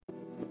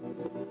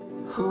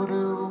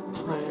Hoodoo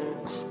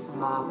plant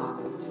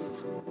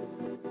mamas,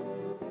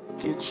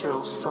 get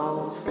your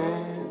soul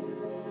fed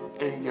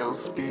and your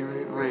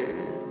spirit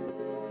read.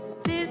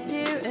 This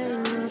here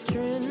ain't no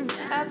trend.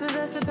 I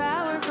possess the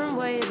power from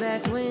way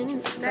back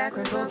when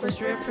folk was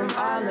stripped from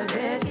all of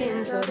their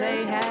kin, so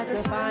they had to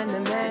find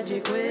the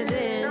magic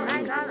within. So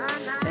I call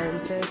on my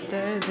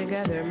ancestors and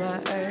gather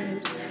my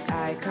herbs.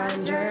 I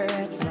conjure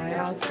at my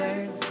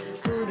altar.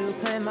 Voodoo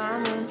plant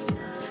mama,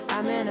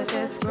 I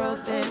manifest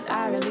growth and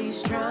I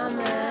release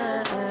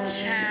trauma.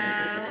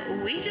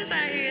 Child, we just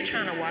out here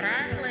trying to water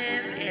our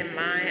plants and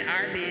mind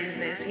our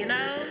business, you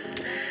know?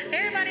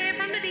 Everybody ain't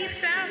from the deep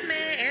south,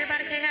 man.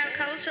 Everybody can't have a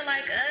culture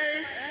like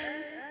us.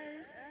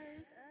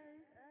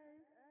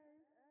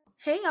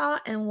 Hey y'all,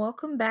 and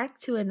welcome back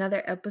to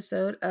another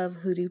episode of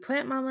Hoodoo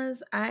Plant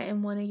Mamas. I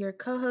am one of your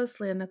co-hosts,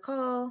 Leah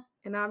Nicole.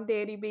 And I'm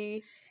Daddy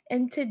B.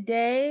 And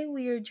today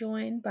we are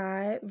joined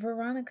by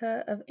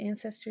Veronica of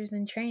Ancestors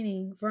in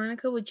Training.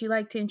 Veronica, would you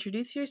like to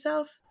introduce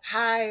yourself?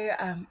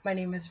 Hi, my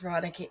name is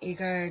Veronica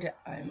Agard.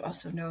 I'm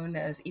also known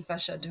as Ifa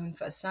Shadun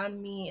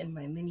Fasanmi in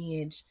my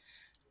lineage.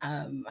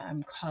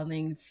 I'm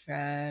calling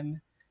from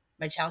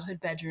my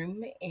childhood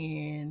bedroom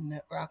in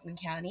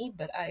Rockland County,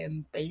 but I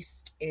am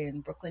based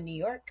in Brooklyn, New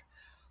York.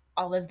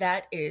 All of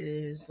that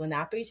is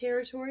Lenape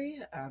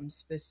territory,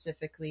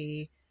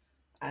 specifically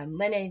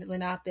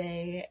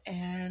Lenape,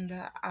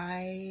 and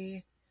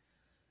I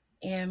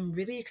am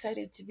really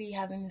excited to be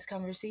having this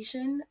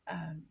conversation.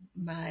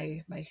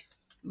 My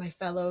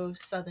fellow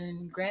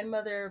Southern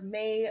grandmother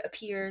may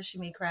appear. She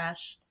may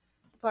crash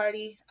the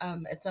party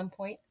at some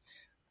point.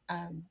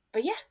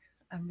 But yeah,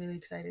 I'm really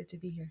excited to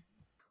be here.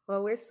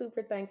 Well, we're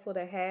super thankful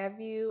to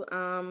have you.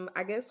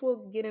 I guess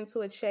we'll get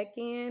into a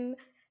check-in.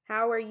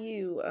 How are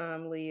you,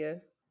 Leah?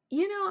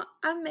 You know,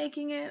 I'm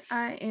making it.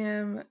 I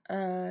am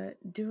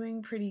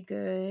doing pretty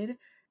good.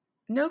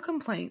 No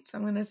complaints.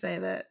 I'm going to say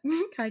that.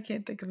 I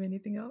can't think of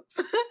anything else.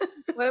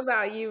 What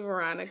about you,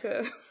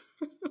 Veronica?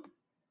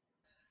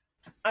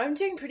 I'm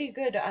doing pretty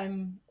good.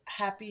 I'm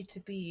happy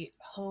to be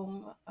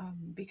home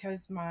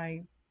because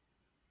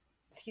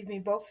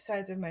both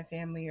sides of my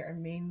family are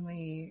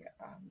mainly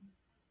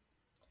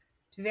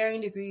to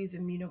varying degrees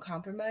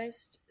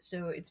immunocompromised.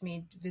 So it's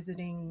made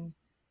visiting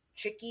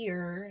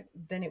trickier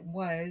than it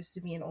was to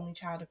be an only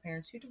child of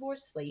parents who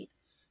divorced late.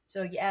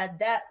 So you add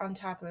that on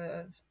top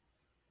of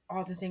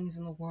all the things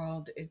in the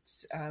world, it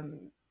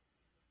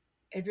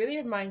really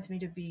reminds me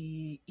to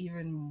be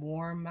even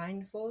more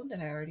mindful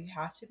than I already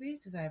have to be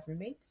because I have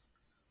roommates.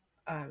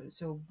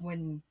 So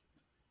when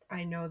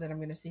I know that I'm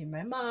going to see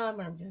my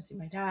mom or I'm going to see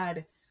my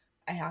dad,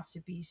 I have to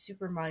be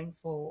super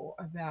mindful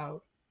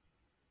about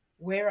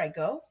where I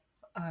go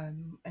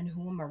and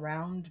who I'm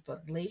around.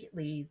 But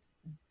lately,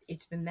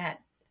 it's been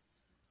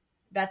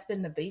that's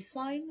been the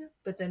baseline.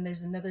 But then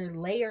there's another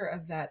layer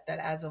of that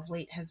as of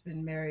late has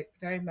been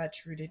very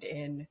much rooted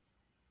in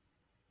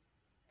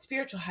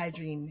spiritual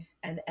hygiene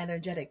and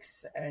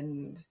energetics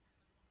and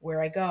where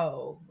I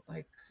go.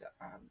 Like,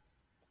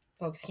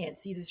 folks can't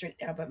see this right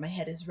now, but my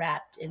head is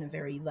wrapped in a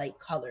very light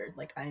color.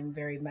 Like, I'm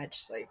very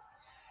much like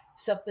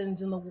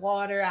something's in the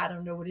water. I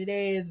don't know what it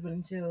is, but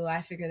until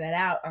I figure that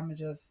out, I'm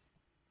just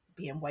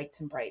being whites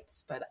and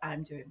brights. But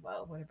I'm doing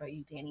well. What about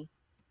you, Danny?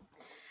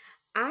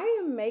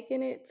 I am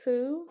making it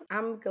too.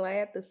 I'm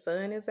glad the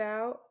sun is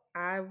out.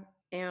 I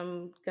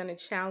am going to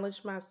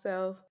challenge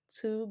myself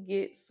to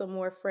get some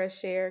more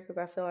fresh air because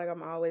I feel like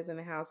I'm always in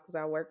the house because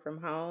I work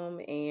from home.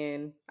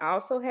 And I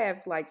also have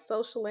like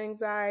social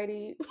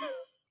anxiety.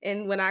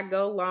 And when I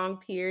go long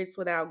periods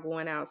without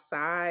going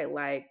outside,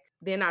 like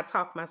then I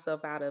talk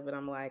myself out of it.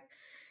 I'm like,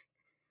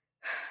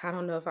 I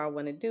don't know if I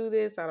want to do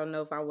this. I don't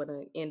know if I want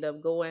to end up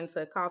going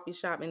to a coffee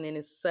shop and then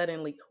it's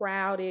suddenly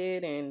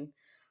crowded and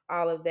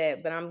all of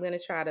that. But I'm going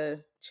to try to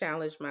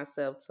challenge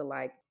myself to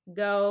like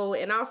go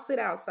and I'll sit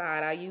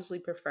outside. I usually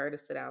prefer to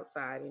sit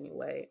outside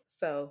anyway.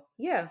 So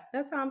yeah,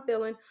 that's how I'm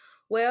feeling.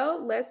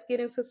 Well, let's get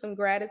into some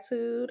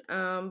gratitude.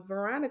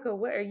 Veronica,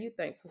 what are you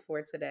thankful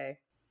for today?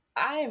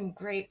 I am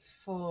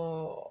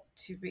grateful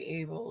to be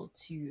able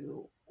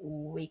to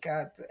wake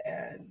up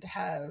and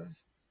have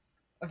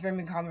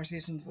affirming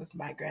conversations with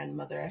my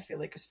grandmother. I feel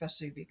like,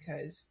 especially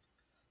because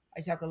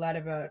I talk a lot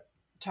about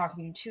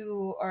talking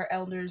to our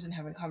elders and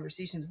having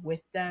conversations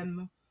with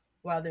them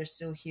while they're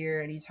still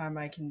here. Anytime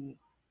I can,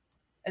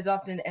 as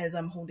often as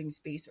I'm holding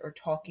space or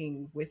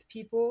talking with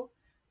people,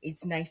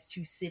 it's nice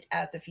to sit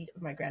at the feet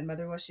of my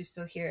grandmother while she's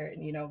still here.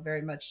 And, you know,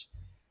 very much,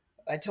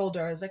 I told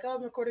her, I was like, oh,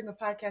 I'm recording a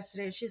podcast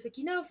today. She's like,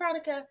 you know,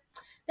 Veronica,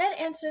 that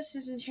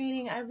Ancestors in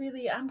Training,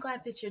 I'm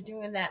glad that you're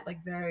doing that,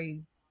 like,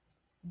 very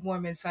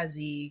warm and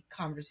fuzzy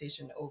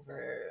conversation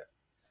over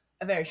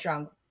a very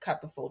strong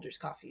cup of Folgers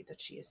coffee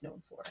that she is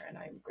known for, and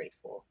I'm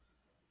grateful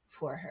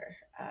for her.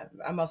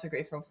 I'm also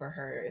grateful for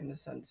her in the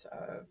sense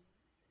of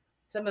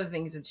some of the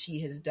things that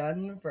she has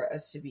done for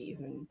us to be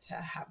even to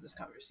have this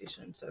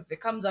conversation. So if it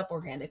comes up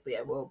organically,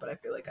 I will, but I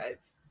feel like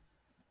I've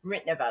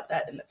written about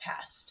that in the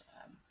past.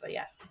 But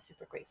yeah, I'm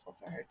super grateful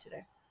for her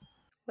today.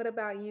 What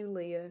about you,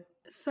 Leah?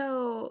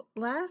 So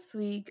last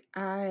week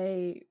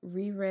I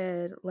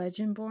reread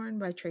Legendborn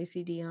by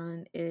Tracy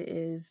Dion. It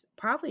is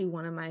probably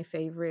one of my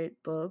favorite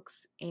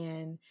books,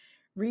 and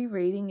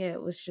rereading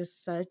it was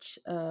just such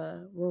a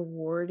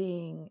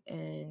rewarding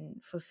and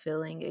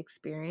fulfilling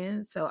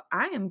experience. So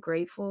I am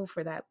grateful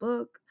for that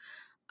book.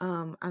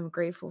 I'm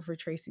grateful for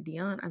Tracy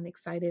Dion. I'm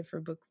excited for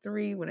book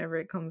 3 whenever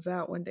it comes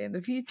out one day in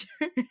the future.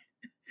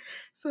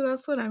 So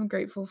that's what I'm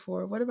grateful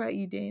for. What about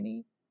you,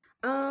 Danny?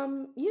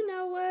 You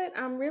know what?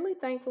 I'm really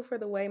thankful for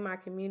the way my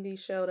community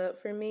showed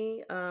up for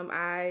me.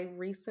 I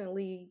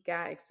recently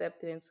got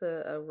accepted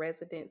into a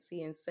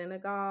residency in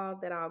Senegal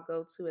that I'll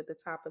go to at the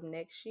top of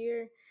next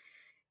year.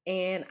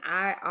 And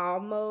I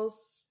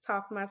almost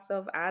talked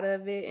myself out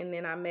of it. And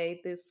then I made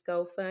this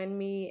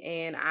GoFundMe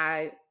and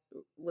I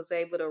was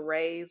able to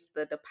raise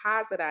the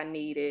deposit I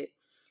needed.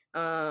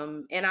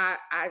 And I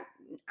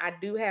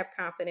do have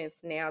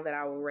confidence now that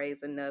I will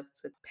raise enough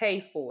to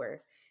pay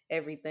for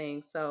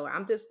everything. So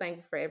I'm just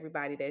thankful for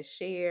everybody that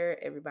shared,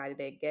 everybody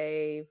that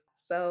gave.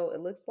 So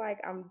it looks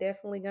like I'm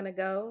definitely going to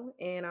go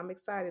and I'm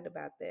excited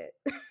about that.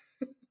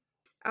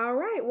 All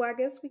right. Well, I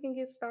guess we can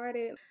get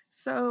started.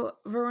 So,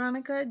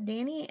 Veronica,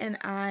 Danny, and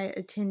I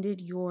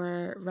attended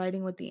your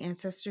Writing with the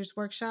Ancestors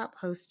workshop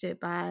hosted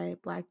by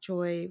Black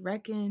Joy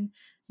Reckon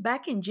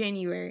back in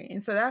January.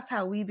 And so that's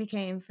how we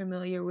became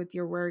familiar with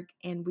your work.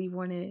 And we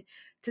wanted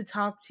to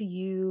talk to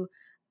you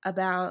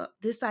about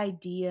this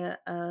idea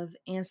of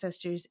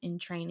ancestors in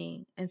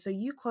training. And so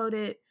you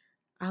quoted,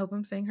 I hope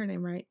I'm saying her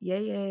name right,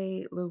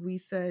 Yeye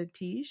Louisa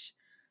Tish,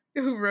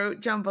 who wrote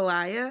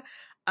Jambalaya.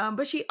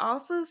 But she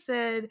also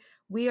said,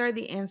 we are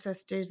the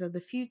ancestors of the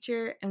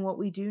future, and what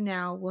we do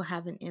now will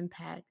have an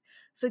impact.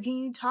 So, can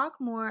you talk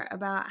more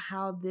about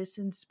how this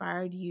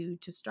inspired you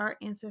to start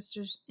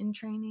Ancestors in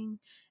Training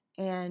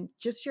and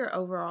just your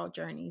overall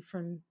journey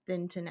from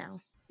then to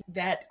now?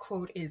 That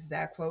quote is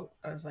that quote.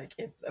 I was like,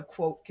 if a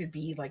quote could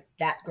be like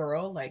that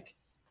girl, like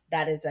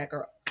that is that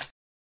girl.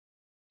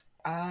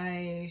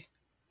 I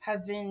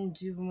have been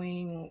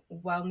doing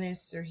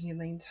wellness or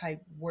healing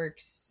type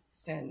works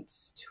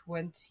since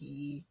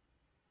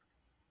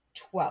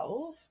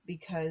 2012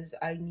 because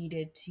I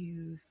needed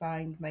to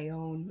find my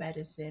own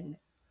medicine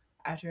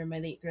after my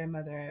late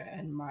grandmother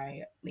and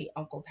my late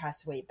uncle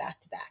passed away back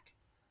to back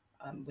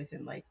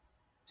within like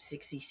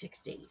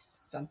 66 days,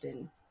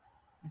 something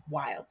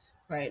wild,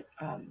 right?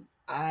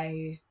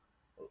 I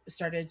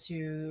started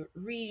to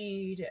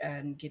read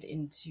and get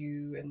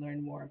into and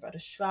learn more about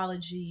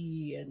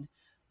astrology and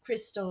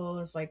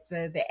crystals, like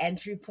the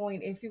entry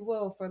point, if you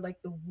will, for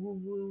like the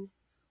woo woo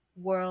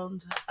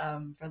world,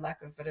 for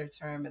lack of a better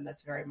term, and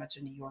that's very much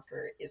a New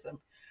Yorkerism.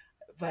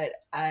 But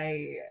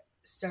I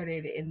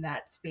started in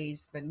that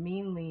space, but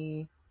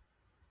mainly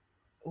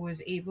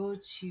was able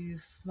to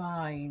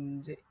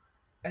find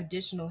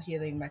additional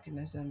healing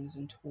mechanisms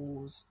and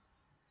tools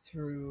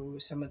through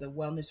some of the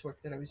wellness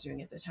work that I was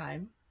doing at the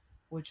time,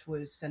 which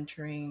was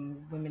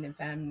centering women and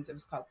femmes. It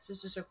was called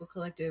Sister Circle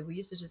Collective. We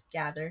used to just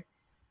gather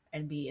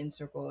and be in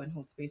circle and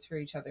hold space for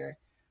each other.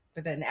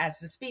 But then as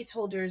the space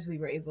holders, we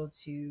were able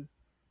to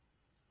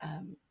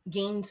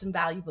gain some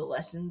valuable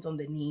lessons on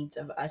the needs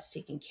of us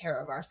taking care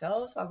of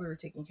ourselves while we were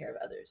taking care of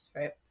others,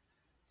 right?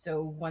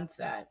 So once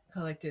that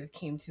collective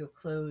came to a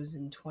close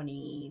in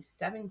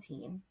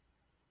 2017,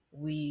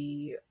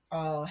 we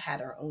all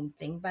had our own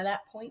thing by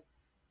that point,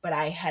 but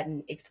I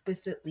hadn't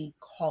explicitly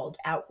called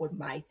out what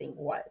my thing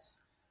was.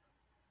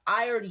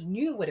 I already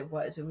knew what it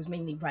was. It was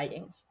mainly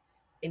writing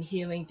and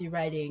healing through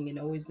writing and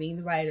always being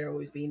the writer,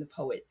 always being the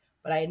poet.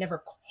 But I had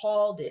never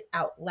called it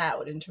out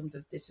loud in terms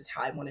of this is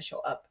how I want to show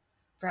up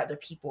for other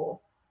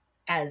people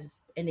as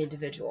an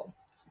individual.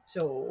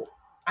 So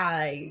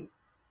I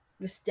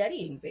was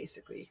studying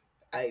basically.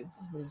 I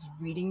was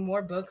reading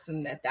more books,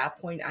 and at that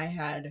point I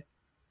had,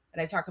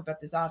 and I talk about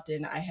this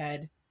often, I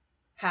had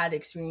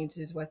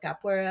experiences with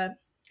capoeira,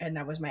 and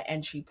that was my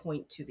entry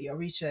point to the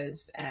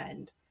orishas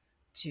and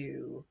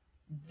to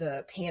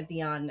the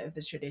pantheon of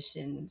the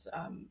traditions.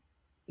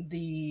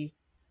 The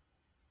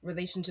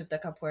relationship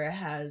that capoeira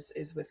has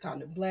is with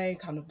candomblé.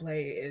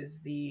 Candomblé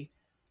is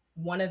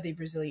one of the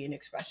Brazilian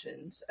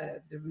expressions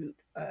of the root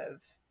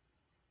of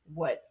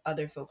what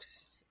other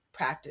folks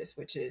practice,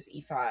 which is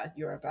Ifa,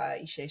 Yoruba,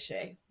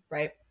 Isheshe,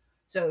 right?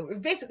 So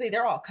basically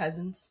they're all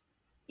cousins,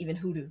 even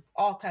Hoodoo,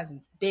 all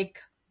cousins, big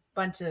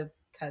bunch of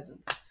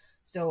cousins.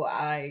 So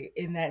I,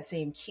 in that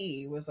same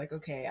key, was like,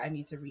 okay, I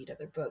need to read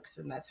other books.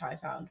 And that's how I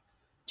found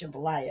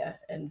Jambalaya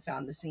and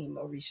found the same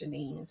Orisha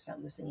names,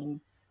 found the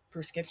same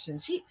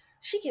prescriptions.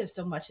 She gives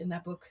so much in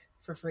that book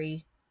for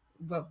free,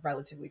 well,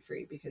 relatively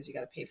free because you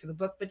got to pay for the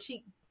book, but she's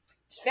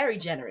very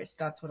generous.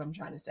 That's what I'm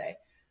trying to say.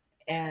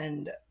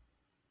 And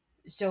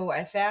so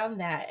I found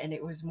that, and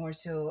it was more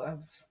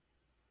so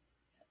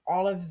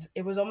of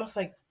it was almost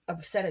like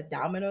a set of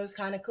dominoes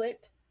kind of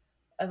clicked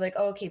of like,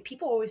 oh, okay,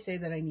 people always say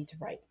that I need to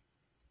write.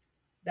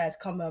 That's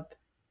come up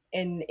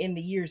in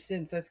the years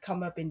since, that's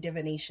come up in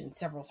divination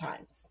several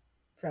times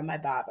from my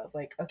Baba.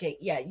 Like, okay,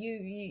 yeah,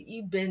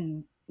 you've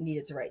been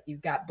needed to write.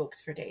 You've got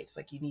books for days.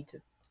 Like you need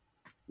to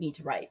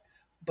write.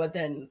 But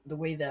then the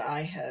way that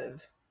I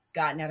have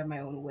gotten out of my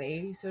own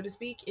way, so to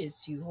speak,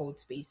 is to hold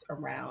space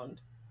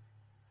around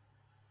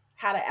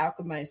how to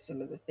alchemize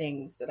some of the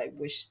things that I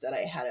wish that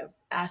I had have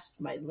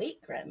asked my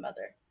late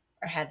grandmother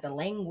or had the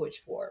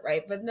language for,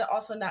 right? But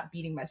also not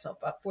beating myself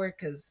up for it,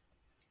 because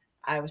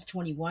I was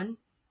 21.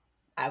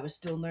 I was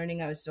still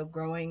learning. I was still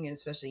growing, and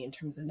especially in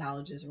terms of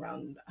knowledges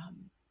around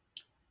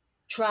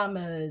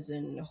traumas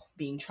and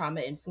being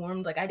trauma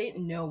informed. Like, I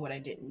didn't know what I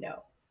didn't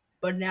know.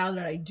 But now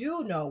that I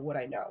do know what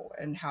I know,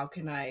 and how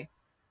can I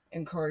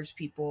encourage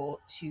people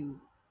to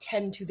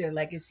tend to their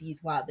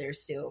legacies while they're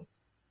still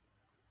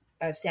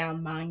of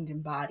sound mind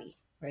and body,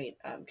 right?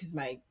 Because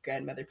my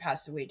grandmother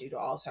passed away due to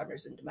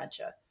Alzheimer's and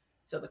dementia.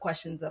 So the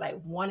questions that I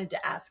wanted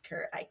to ask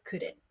her, I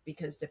couldn't,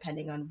 because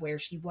depending on where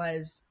she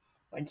was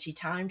when she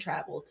time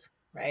traveled,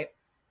 right?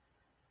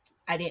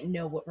 I didn't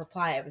know what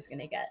reply I was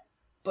going to get.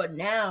 But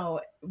now,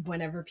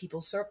 whenever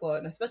people circle,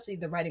 and especially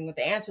the writing with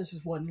the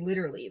ancestors one,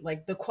 literally,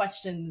 like the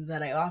questions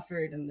that I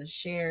offered and the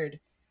shared,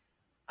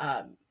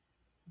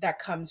 that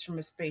comes from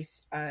a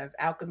space of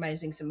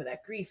alchemizing some of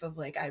that grief of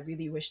like, I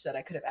really wish that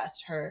I could have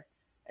asked her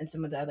and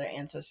some of the other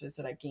ancestors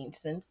that I've gained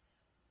since.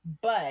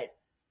 But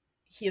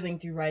healing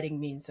through writing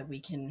means that we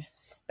can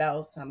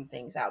spell some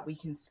things out. We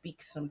can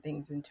speak some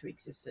things into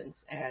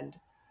existence. And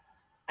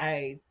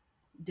I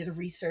did a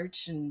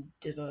research and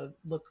did a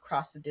look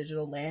across the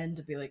digital land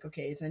to be like,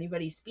 okay, is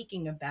anybody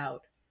speaking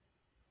about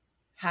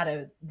how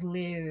to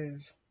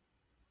live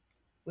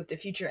with the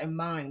future in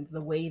mind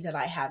the way that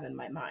I have in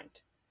my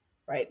mind,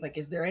 right? Like,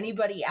 is there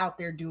anybody out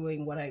there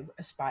doing what I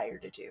aspire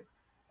to do?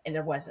 And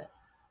there wasn't.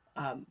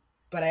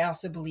 But I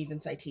also believe in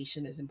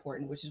citation is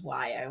important, which is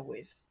why I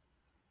always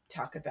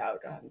talk about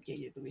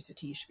Yaya Louisa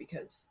Tish,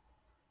 because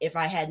if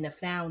I hadn't have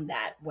found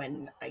that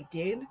when I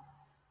did,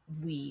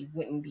 we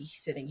wouldn't be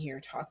sitting here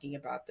talking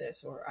about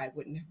this, or I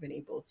wouldn't have been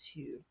able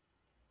to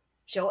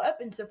show up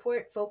and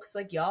support folks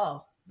like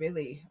y'all,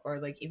 really, or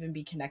like even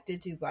be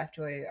connected to Black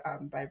Joy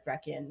by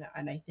Brecken.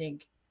 And I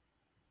think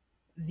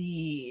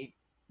the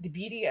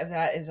beauty of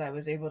that is I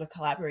was able to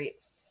collaborate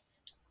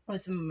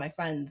with some of my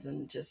friends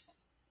and just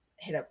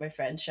hit up my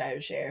friend Shire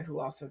Share, who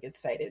also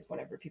gets cited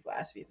whenever people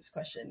ask me this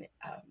question.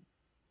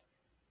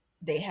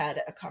 They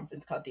had a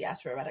conference called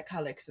Diaspora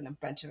Radicalix, and a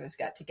bunch of us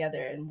got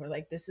together and we're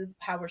like, this is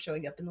how we're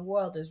showing up in the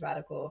world as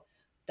radical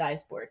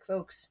diasporic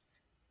folks.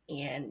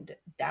 And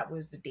that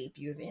was the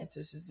debut of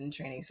Ancestors in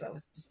Training. So that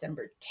was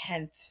December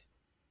 10th,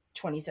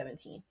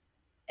 2017.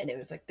 And it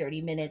was like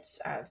 30 minutes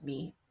of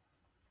me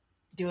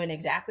doing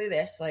exactly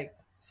this. Like,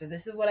 so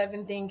this is what I've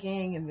been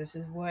thinking, and this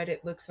is what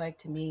it looks like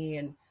to me.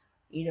 And,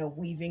 you know,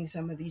 weaving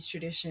some of these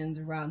traditions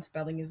around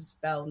spelling is a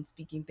spell and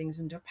speaking things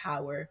into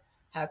power.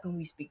 How can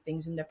we speak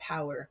things into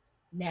power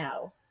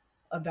now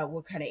about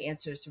what kind of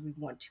answers we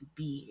want to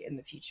be in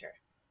the future?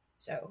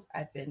 So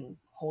I've been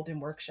holding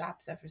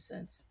workshops ever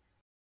since.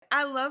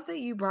 I love that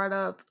you brought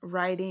up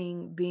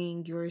writing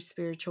being your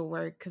spiritual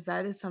work, because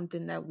that is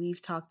something that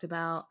we've talked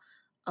about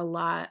a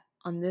lot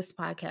on this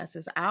podcast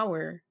as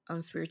our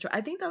spiritual.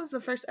 I think that was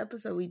the first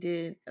episode we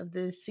did of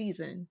this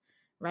season,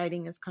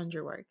 writing as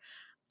conjure work.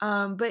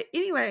 But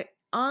anyway,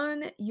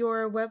 on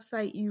your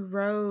website, you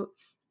wrote,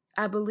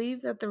 I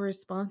believe that the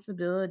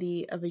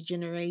responsibility of a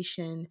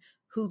generation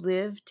who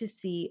lived to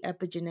see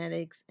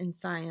epigenetics and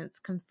science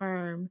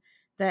confirm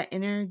that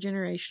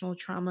intergenerational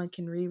trauma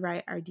can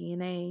rewrite our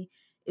DNA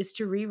is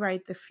to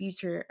rewrite the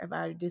future of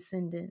our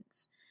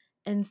descendants.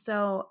 And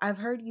so I've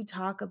heard you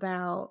talk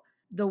about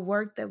the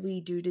work that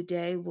we do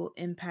today will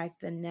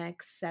impact the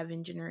next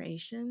 7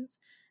 generations.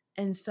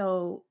 And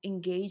so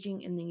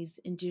engaging in these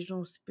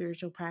indigenous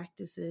spiritual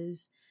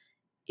practices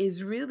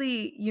is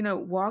really, you know,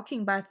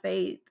 walking by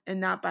faith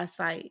and not by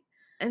sight.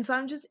 And so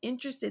I'm just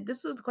interested.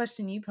 This was a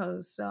question you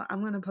posed, so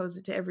I'm going to pose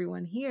it to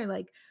everyone here.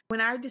 Like,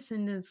 when our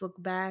descendants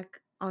look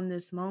back on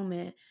this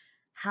moment,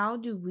 how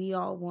do we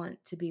all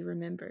want to be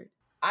remembered?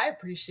 I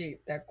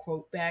appreciate that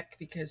quote back,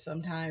 because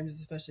sometimes,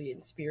 especially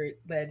in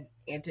spirit-led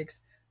antics,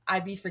 I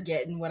be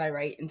forgetting what I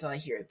write until I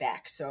hear it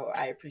back. So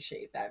I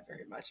appreciate that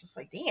very much. It's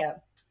like,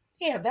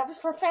 damn, that was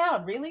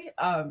profound, really.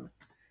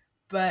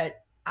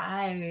 But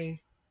I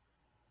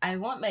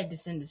want my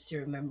descendants to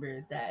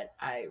remember that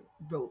I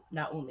wrote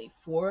not only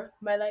for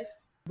my life,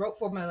 wrote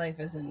for my life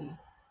as in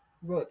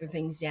wrote the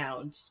things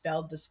down,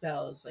 spelled the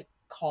spells, like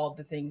called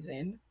the things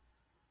in,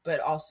 but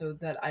also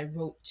that I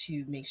wrote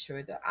to make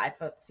sure that I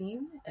felt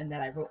seen and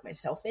that I wrote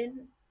myself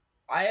in.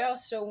 I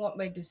also want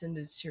my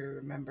descendants to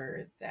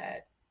remember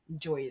that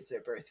joy is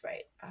their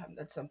birthright.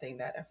 That's something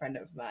that a friend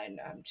of mine,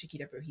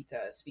 Chiquita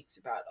Brujita, speaks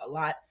about a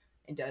lot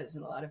and does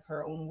in a lot of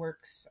her own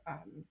works,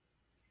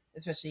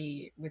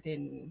 especially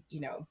within, you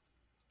know,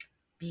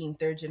 being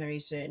 3rd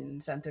generation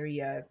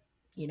Santeria,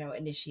 you know,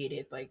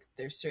 initiated. Like,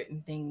 there's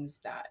certain things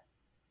that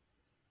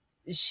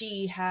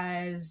she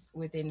has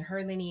within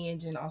her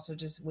lineage, and also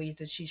just ways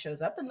that she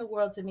shows up in the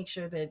world to make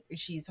sure that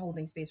she's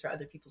holding space for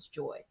other people's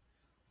joy,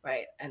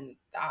 right? And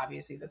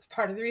obviously that's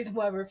part of the reason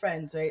why we're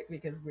friends, right?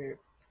 Because we're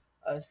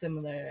a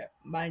similar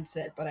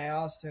mindset. But I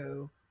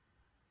also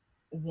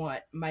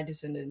want my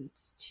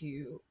descendants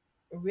to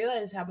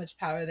realize how much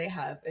power they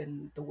have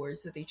in the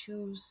words that they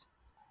choose.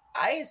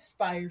 I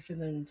aspire for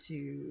them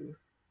to,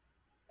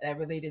 and I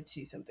related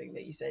to something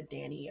that you said,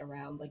 Danny,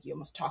 around like you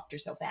almost talked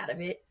yourself out of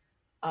it.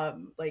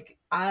 Like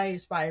I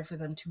aspire for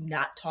them to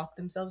not talk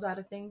themselves out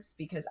of things,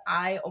 because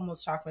I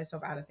almost talk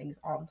myself out of things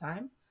all the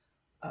time.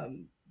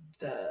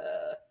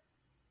 The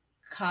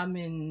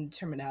common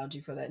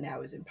terminology for that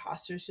now is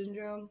imposter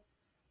syndrome.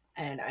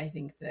 And I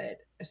think that,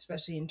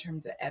 especially in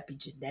terms of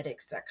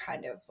epigenetics, that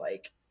kind of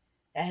like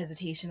a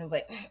hesitation of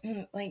like,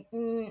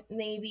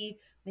 maybe,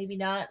 maybe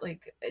not.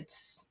 Like,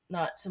 it's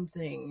not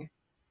something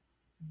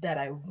that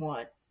I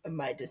want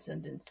my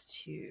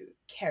descendants to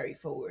carry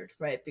forward,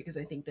 right? Because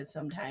I think that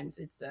sometimes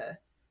it's a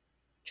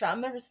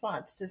trauma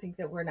response to think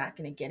that we're not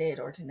going to get it,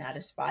 or to not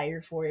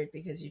aspire for it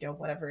because,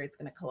 whatever, it's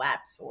going to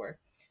collapse, or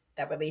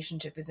that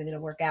relationship isn't going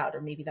to work out,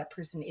 or maybe that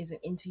person isn't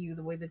into you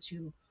the way that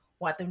you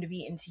want them to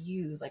be into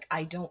you. Like,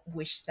 I don't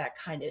wish that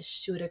kind of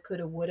shoulda,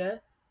 coulda,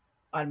 woulda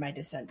on my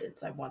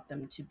descendants. I want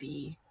them to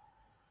be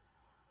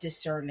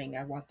discerning.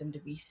 I want them to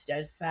be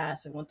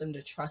steadfast. I want them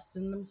to trust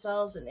in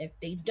themselves. And if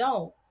they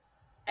don't,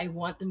 I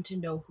want them to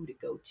know who to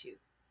go to.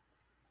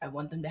 I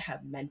want them to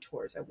have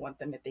mentors. I want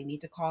them, if they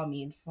need to call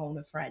me and phone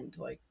a friend,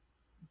 like,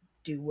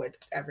 do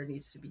whatever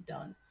needs to be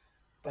done.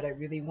 But I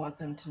really want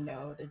them to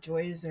know that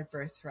joy is their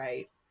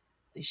birthright.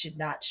 They should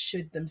not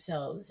should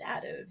themselves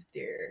out of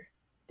their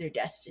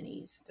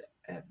destinies,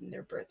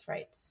 their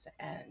birthrights,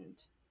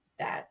 and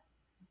that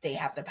they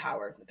have the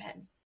power of the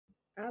pen.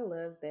 I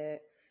love that.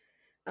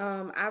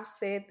 I've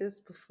said this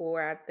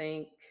before, I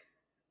think,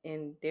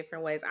 in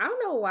different ways. I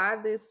don't know why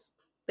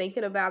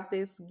thinking about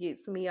this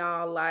gets me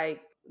all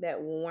like that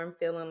warm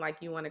feeling like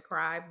you want to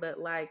cry, but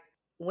like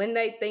when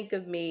they think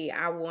of me,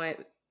 I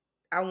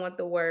want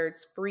the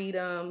words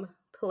freedom,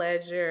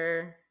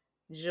 pleasure,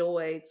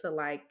 joy to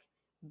like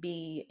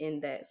be in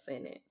that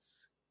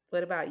sentence.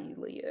 What about you,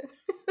 Leah?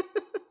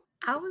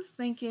 I was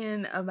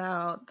thinking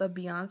about the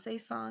Beyonce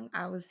song,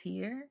 I Was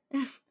Here.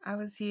 I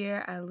was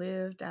here, I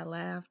lived, I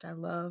laughed, I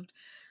loved.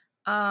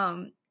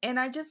 And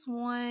I just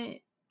want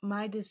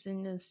my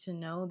descendants to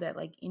know that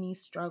like any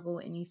struggle,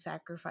 any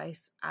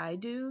sacrifice I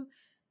do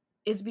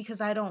is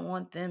because I don't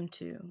want them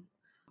to.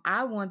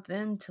 I want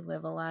them to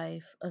live a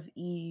life of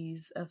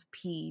ease, of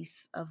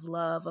peace, of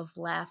love, of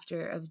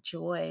laughter, of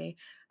joy.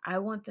 I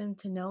want them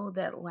to know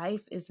that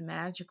life is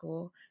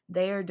magical.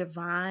 They are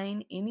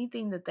divine.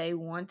 Anything that they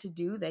want to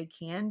do, they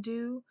can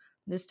do.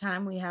 This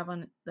time we have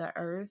on the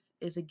earth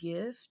is a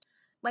gift.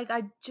 Like,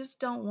 I just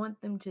don't want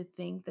them to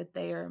think that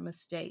they are a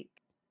mistake,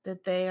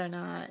 that they are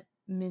not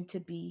meant to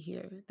be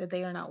here, that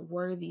they are not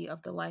worthy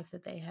of the life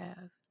that they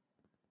have,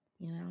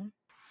 you know?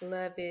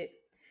 Love it.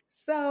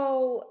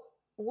 So,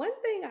 one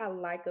thing I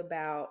like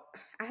about,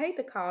 I hate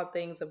to call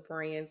things a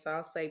brand, so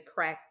I'll say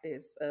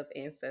practice of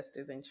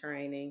ancestors in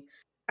training.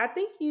 I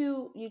think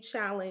you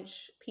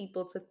challenge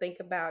people to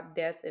think about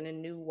death in a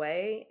new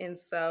way. And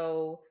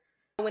so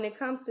when it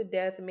comes to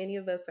death, many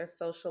of us are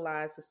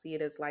socialized to see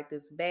it as like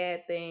this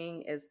bad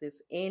thing, as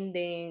this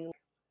ending.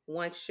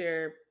 Once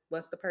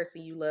the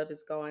person you love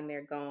is gone,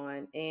 they're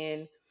gone.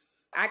 And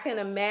I can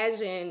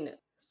imagine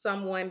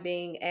someone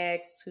being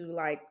asked to,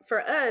 like,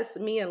 for us,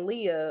 me and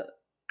Leah,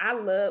 I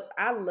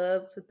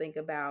love to think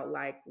about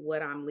like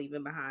what I'm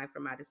leaving behind for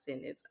my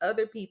descendants.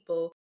 Other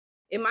people,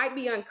 it might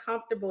be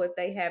uncomfortable if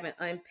they haven't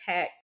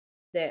unpacked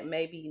that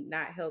maybe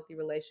not healthy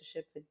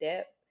relationship to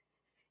death.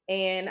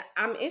 And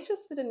I'm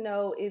interested to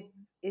know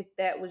if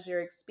that was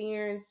your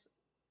experience,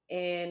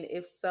 and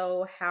if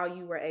so, how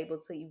you were able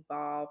to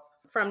evolve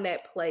from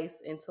that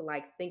place and to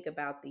like think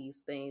about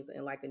these things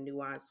in like a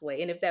nuanced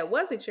way. And if that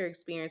wasn't your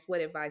experience,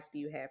 what advice do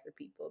you have for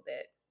people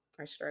that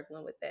are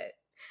struggling with that?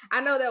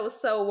 I know that was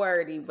so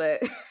wordy,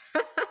 but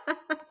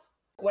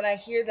When I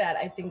hear that,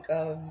 I think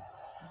of,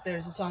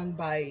 there's a song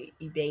by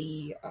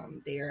eBay.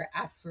 They are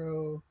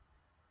Afro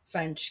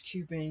French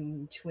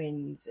Cuban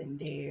twins, and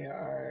they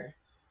are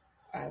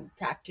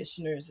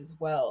practitioners as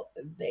well.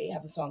 They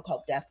have a song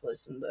called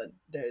Deathless, and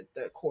the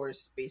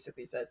chorus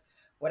basically says,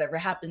 whatever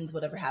happens,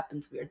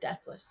 we are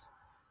deathless.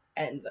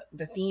 And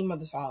the theme of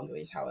the song, at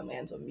least how it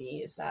lands on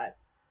me, is that,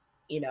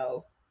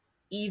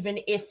 even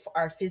if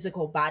our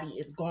physical body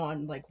is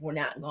gone, like, we're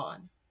not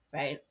gone,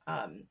 right?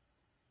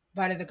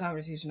 Part of the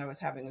conversation I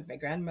was having with my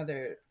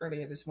grandmother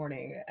earlier this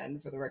morning,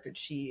 and for the record,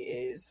 she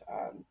is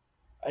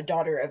a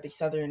daughter of the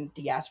Southern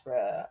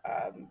diaspora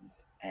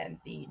and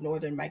the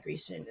Northern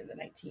migration in the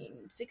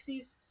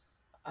 1960s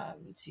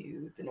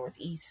to the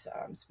Northeast,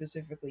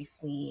 specifically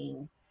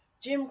fleeing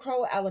Jim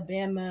Crow,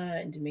 Alabama,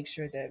 and to make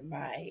sure that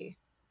my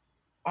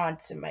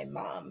aunts and my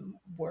mom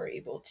were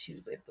able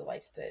to live the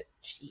life that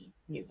she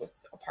knew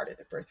was a part of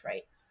their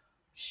birthright.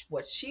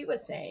 What she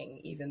was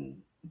saying,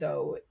 even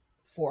though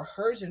for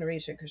her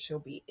generation, because she'll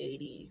be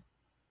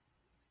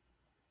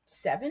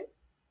 87,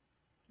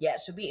 yeah,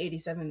 she'll be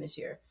 87 this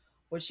year.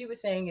 What she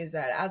was saying is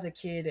that as a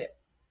kid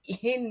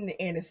in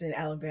Anderson,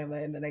 Alabama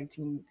in the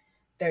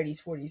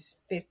 1930s, 40s,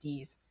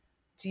 50s,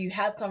 to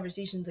have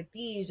conversations like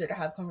these, or to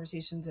have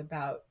conversations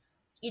about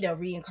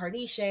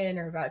reincarnation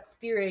or about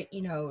spirit,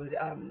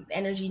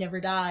 energy never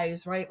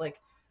dies, right? Like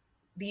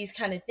these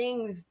kind of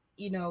things,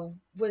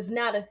 was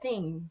not a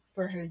thing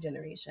for her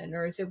generation.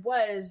 Or if it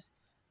was,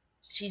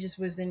 she just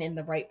wasn't in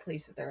the right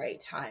place at the right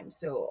time.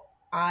 So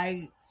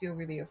I feel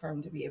really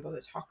affirmed to be able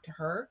to talk to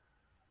her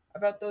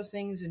about those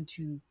things and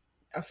to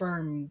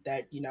affirm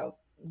that,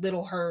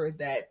 little her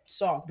that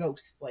saw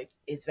ghosts, like,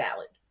 is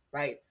valid,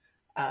 right?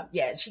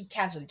 Yeah, she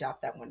casually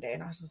dropped that one day,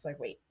 and I was just like,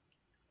 wait,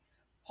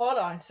 hold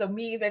on. So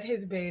me that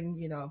has been,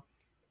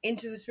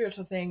 into the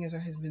spiritual things or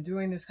has been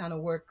doing this kind of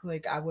work,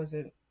 like I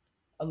wasn't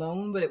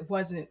alone, but it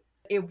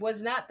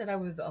was not that I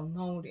was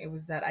alone. It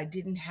was that I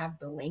didn't have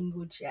the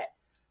language yet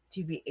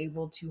to be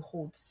able to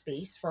hold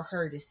space for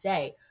her to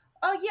say,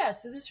 oh yeah,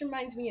 so this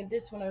reminds me of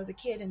this when I was a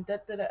kid and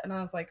and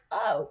I was like,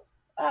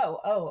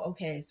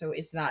 okay. So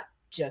it's not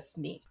just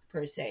me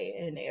per se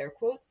in air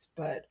quotes,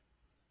 but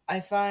I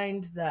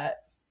find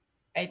that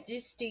at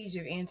this stage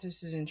of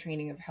ancestors and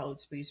training, have held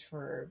space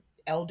for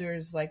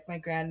elders like my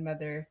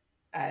grandmother.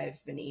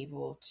 I've been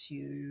able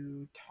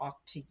to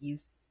talk to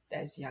youth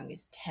as young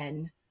as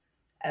 10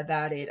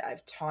 about it.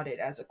 I've taught it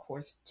as a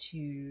course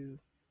to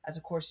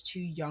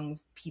young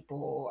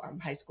people,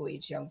 high school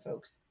age young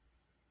folks,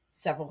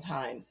 several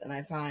times. And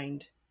I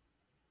find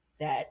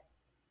that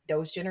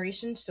those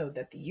generations, so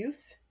that the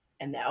youth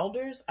and the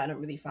elders, I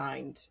don't really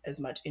find as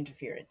much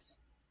interference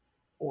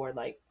or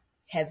like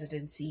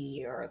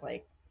hesitancy or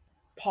like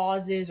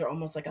pauses or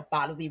almost like a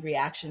bodily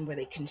reaction where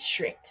they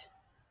constrict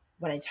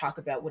when I talk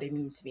about what it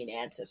means to be an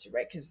ancestor,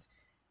 right? Because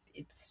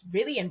it's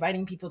really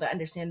inviting people to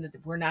understand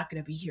that we're not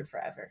going to be here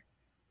forever,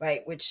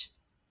 right? Which,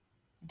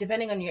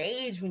 depending on your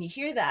age, when you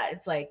hear that,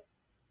 it's like,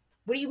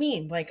 what do you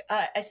mean? Like,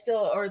 I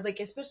still, or like,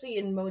 especially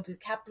in modes of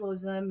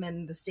capitalism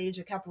and the stage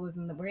of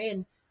capitalism that we're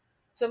in,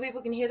 some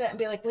people can hear that and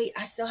be like, wait,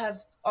 I still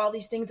have all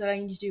these things that I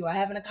need to do. I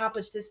haven't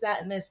accomplished this,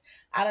 that, and this.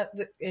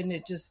 And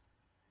it just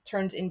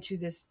turns into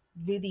this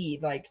really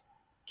like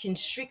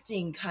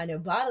constricting kind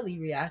of bodily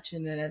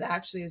reaction. And it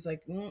actually is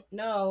like,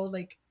 no,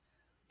 like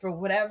for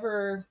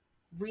whatever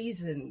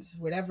reasons,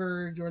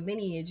 whatever your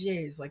lineage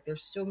is, like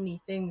there's so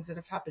many things that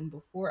have happened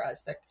before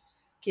us that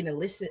can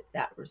elicit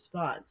that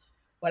response.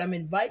 What I'm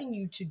inviting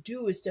you to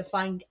do is to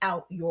find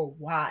out your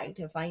why,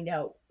 to find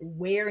out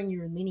where in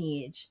your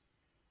lineage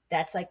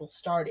that cycle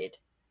started.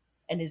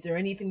 And is there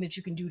anything that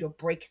you can do to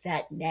break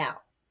that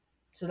now?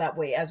 So that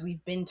way, as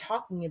we've been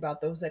talking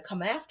about those that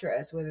come after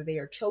us, whether they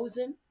are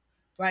chosen,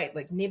 right?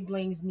 Like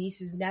nibblings,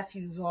 nieces,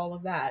 nephews, all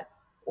of that,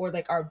 or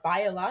like our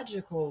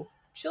biological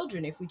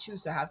children, if we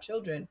choose to have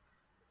children,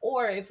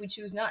 or if we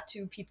choose not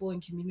to, people in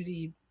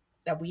community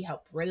that we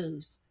help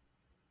raise,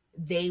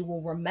 they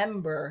will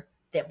remember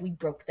that we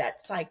broke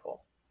that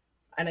cycle.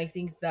 And I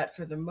think that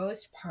for the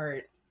most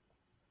part,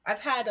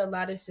 I've had a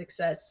lot of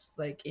success,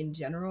 like in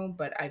general,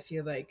 but I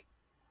feel like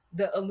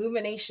the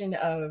illumination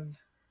of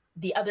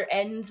the other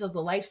ends of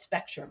the life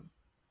spectrum,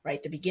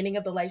 right? The beginning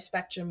of the life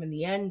spectrum and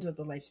the end of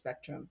the life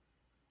spectrum,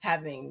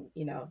 having,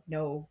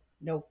 no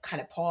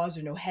kind of pause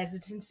or no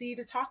hesitancy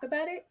to talk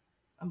about it.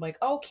 I'm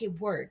like, okay,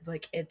 word.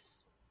 Like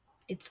it's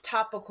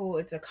topical.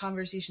 It's a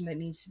conversation that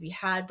needs to be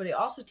had, but it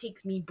also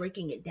takes me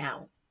breaking it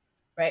down,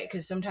 right?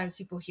 Because sometimes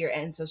people hear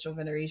ancestral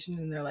veneration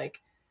and they're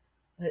like,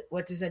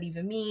 what does that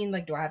even mean?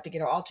 Like, do I have to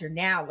get an altar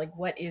now? Like,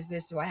 what is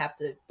this? Do I have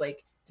to,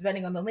 like,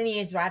 depending on the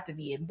lineage, do I have to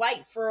be in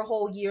white for a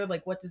whole year?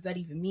 Like, what does that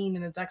even mean?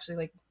 And it's actually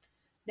like,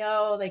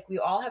 no, like we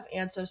all have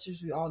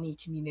ancestors. We all need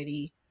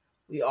community.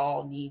 We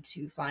all need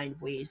to find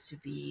ways to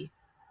be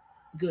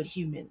good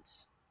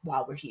humans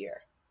while we're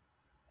here.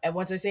 And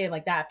once I say it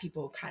like that,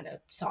 people kind of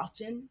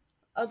soften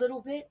a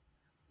little bit,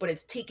 but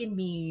it's taken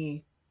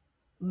me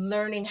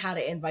learning how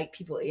to invite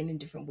people in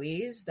different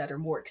ways that are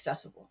more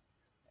accessible.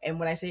 And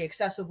when I say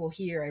accessible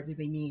here, I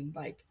really mean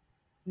like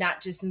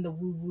not just in the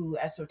woo-woo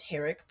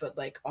esoteric, but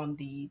like on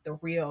the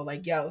real,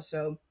 like, yo,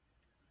 so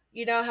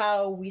you know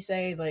how we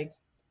say like,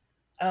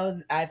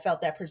 oh, I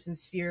felt that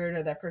person's spirit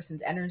or that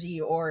person's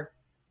energy, or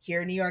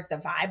here in New York, the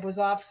vibe was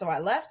off, so I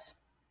left.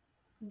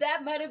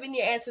 That might have been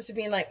your ancestor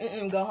being like,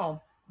 go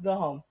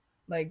home.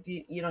 Like,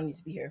 you don't need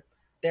to be here.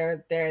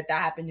 That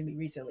happened to me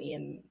recently,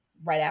 and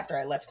right after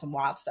I left, some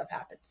wild stuff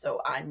happened. So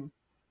I'm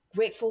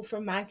grateful for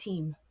my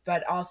team,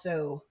 but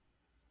also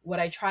what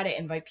I try to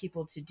invite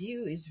people to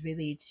do is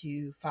really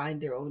to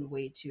find their own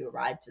way to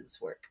arrive to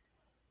this work.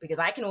 Because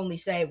I can only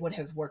say what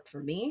has worked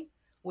for me,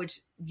 which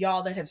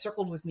y'all that have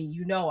circled with me,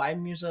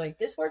 I'm usually like,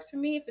 this works for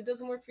me. If it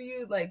doesn't work for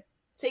you, like,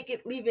 take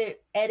it, leave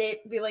it,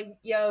 edit, be like,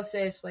 yo,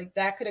 sis, like,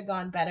 that could have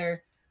gone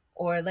better.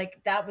 Or like,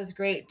 that was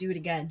great, do it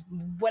again.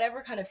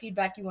 Whatever kind of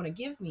feedback you want to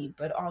give me,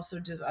 but also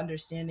just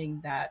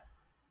understanding that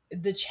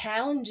the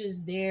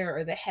challenges there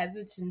or the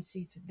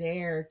hesitancies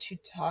there to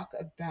talk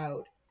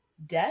about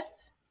death,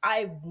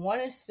 I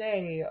want to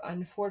say,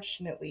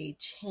 unfortunately,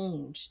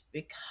 changed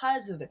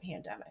because of the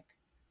pandemic.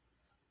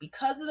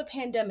 Because of the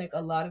pandemic,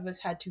 a lot of us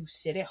had to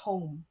sit at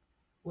home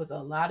with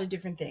a lot of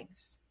different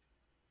things.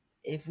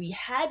 If we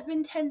had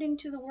been tending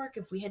to the work,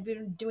 if we had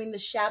been doing the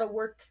shadow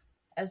work,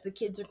 as the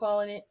kids are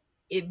calling it,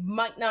 it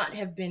might not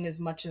have been as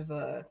much of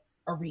a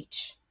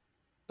reach.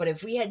 But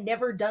if we had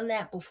never done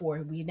that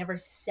before, we had never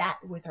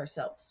sat with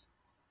ourselves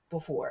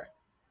before,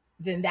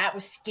 then that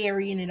was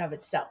scary in and of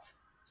itself.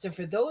 So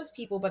for those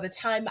people, by the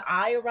time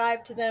I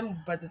arrive to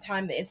them, by the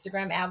time the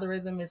Instagram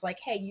algorithm is like,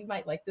 hey, you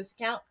might like this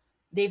account,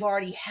 they've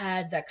already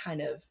had that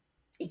kind of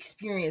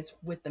experience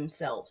with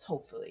themselves,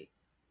 hopefully,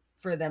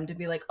 for them to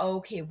be like, oh,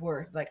 okay,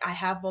 like I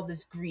have all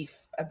this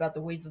grief about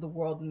the ways of the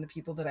world and the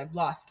people that I've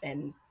lost.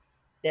 And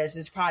there's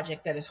this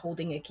project that is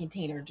holding a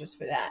container just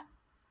for that.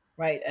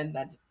 Right. And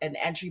that's an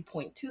entry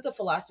point to the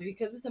philosophy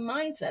because it's a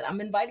mindset.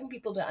 I'm inviting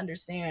people to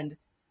understand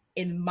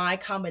in my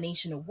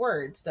combination of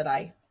words that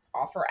I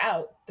offer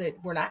out that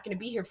we're not going to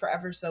be here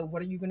forever. So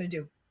what are you going to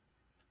do?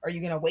 Are you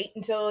going to wait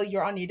until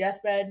you're on your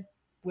deathbed,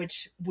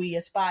 which we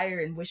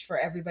aspire and wish for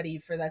everybody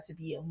for that to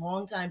be a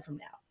long time from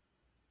now?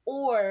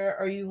 Or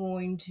are you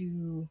going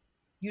to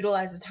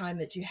utilize the time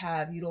that you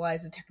have,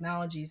 utilize the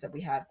technologies that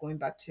we have, going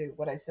back to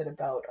what I said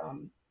about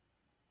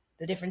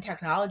the different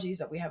technologies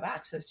that we have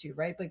access to,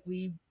 right? Like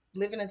we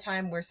live in a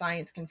time where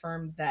science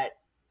confirmed that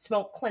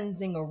smoke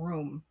cleansing a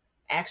room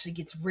actually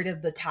gets rid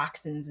of the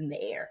toxins in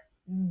the air.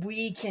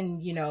 We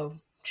can,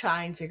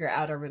 try and figure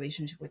out our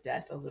relationship with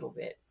death a little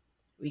bit.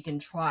 We can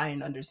try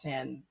and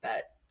understand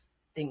that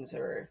things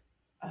in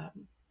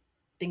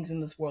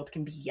this world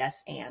can be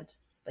yes and.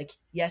 Like,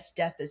 yes,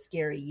 death is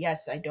scary.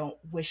 Yes, I don't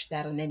wish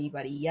that on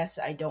anybody. Yes,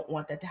 I don't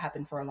want that to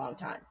happen for a long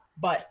time.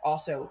 But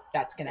also,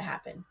 that's going to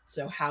happen.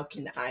 So how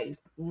can I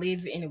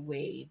live in a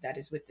way that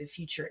is with the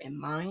future in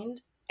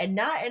mind? And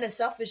not in a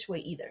selfish way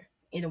either.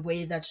 In a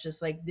way that's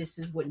just like, this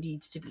is what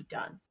needs to be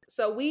done.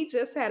 So we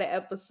just had an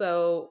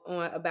episode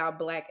about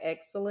Black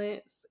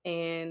excellence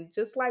and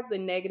just like the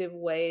negative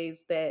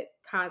ways that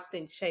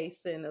constant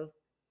chasing of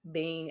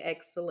being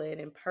excellent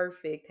and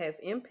perfect has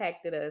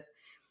impacted us.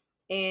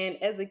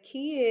 And as a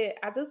kid,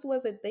 I just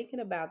wasn't thinking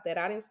about that.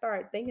 I didn't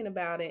start thinking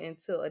about it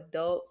until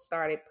adults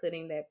started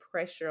putting that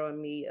pressure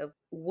on me of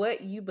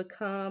what you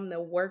become, the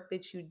work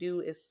that you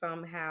do is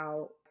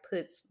somehow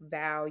puts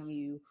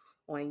value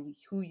on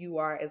who you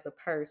are as a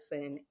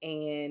person.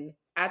 And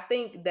I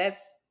think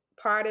that's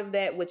part of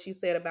that, what you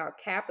said about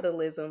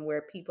capitalism,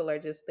 where people are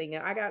just thinking,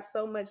 I got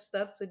so much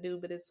stuff to do,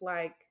 but it's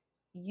like,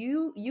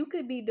 you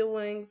could be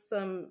doing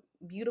some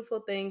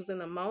beautiful things in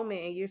the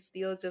moment and you're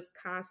still just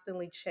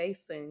constantly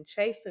chasing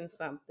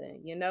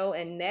something,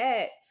 and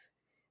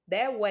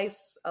that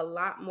wastes a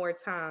lot more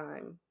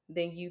time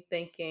than you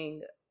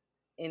thinking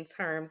in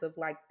terms of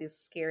like this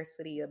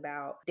scarcity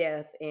about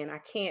death and I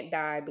can't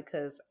die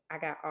because I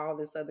got all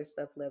this other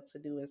stuff left to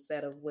do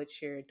instead of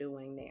what you're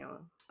doing now.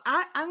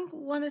 I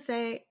want to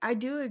say I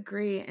do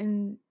agree.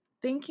 And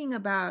thinking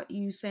about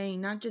you saying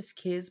not just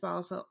kids, but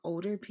also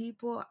older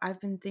people, I've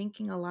been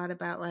thinking a lot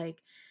about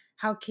like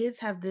how kids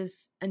have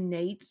this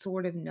innate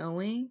sort of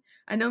knowing.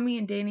 I know me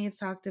and Danny has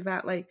talked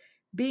about like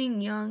being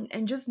young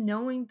and just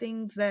knowing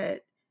things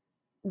that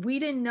we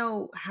didn't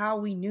know how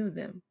we knew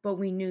them, but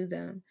we knew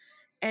them.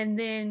 And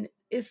then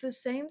it's the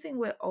same thing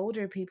with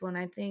older people. And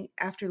I think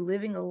after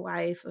living a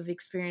life of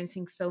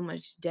experiencing so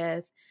much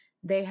death,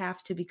 they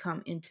have to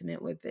become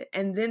intimate with it.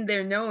 And then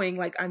they're knowing,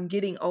 like, I'm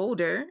getting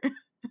older,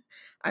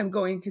 I'm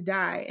going to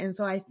die. And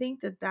so I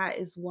think that that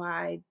is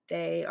why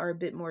they are a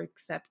bit more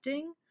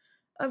accepting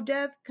of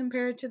death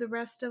compared to the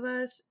rest of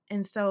us.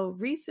 And so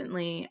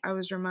recently I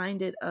was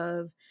reminded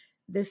of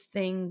this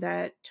thing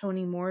that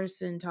Toni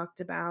Morrison talked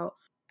about,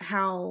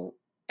 how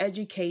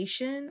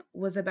education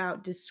was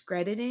about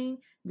discrediting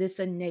this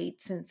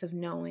innate sense of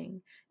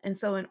knowing. And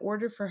so in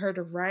order for her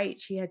to write,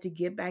 she had to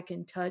get back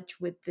in touch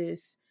with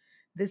this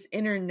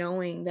inner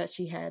knowing that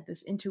she had,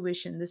 this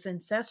intuition, this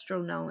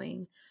ancestral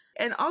knowing.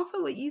 And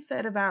also what you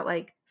said about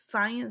like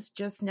science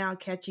just now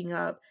catching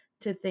up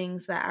to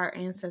things that our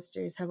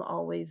ancestors have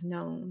always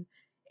known,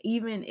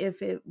 even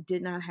if it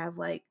did not have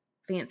like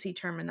fancy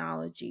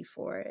terminology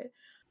for it.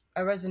 I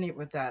resonate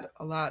with that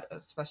a lot,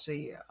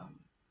 especially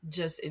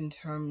just in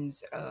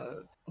terms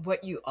of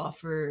what you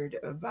offered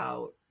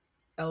about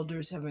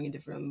elders having a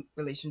different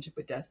relationship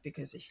with death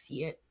because they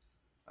see it,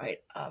 right?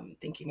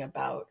 Thinking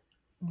about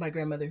my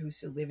grandmother who's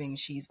still living,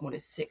 she's one of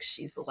six.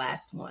 She's the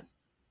last one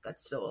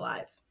that's still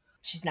alive.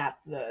 She's not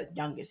the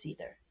youngest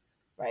either,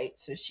 right?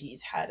 So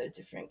she's had a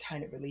different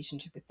kind of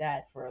relationship with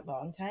that for a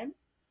long time.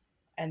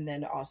 And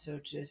then also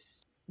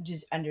just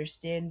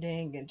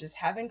understanding and just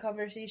having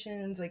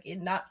conversations, like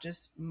it not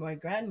just my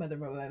grandmother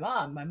but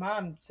my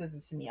mom says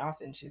this to me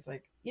often. She's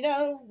like,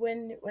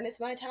 when it's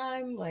my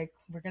time, like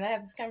we're gonna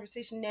have this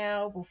conversation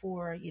now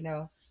before,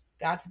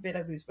 God forbid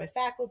I lose my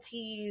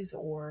faculties,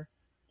 or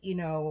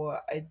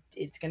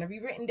it's gonna be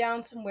written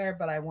down somewhere,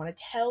 but I want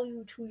to tell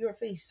you to your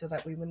face so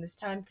that way when this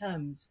time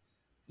comes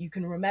you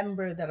can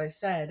remember that I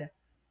said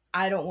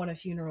I don't want a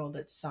funeral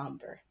that's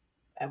somber.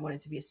 I want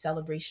it to be a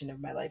celebration of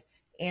my life.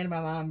 And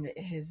my mom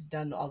has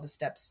done all the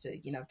steps to,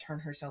 turn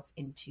herself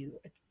into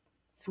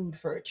food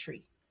for a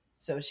tree.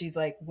 So she's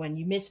like, when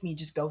you miss me,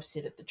 just go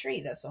sit at the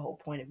tree. That's the whole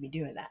point of me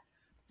doing that,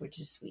 which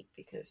is sweet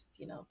because,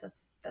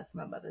 that's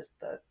my mother,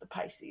 the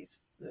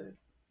Pisces,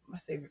 my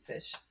favorite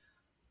fish.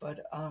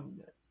 But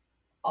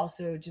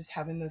also just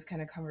having those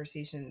kind of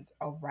conversations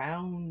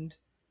around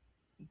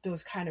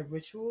those kind of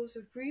rituals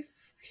of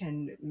grief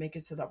can make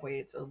it so that way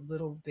it's a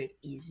little bit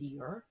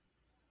easier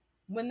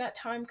when that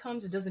time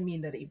comes. It doesn't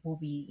mean that it will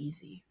be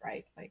easy,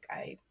 right? Like,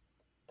 I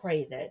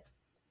pray that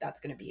that's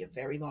going to be a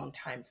very long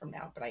time from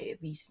now, but I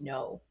at least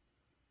know,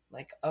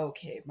 like,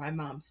 okay, my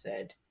mom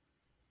said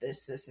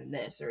this, and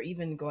this. Or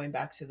even going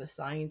back to the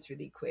science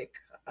really quick,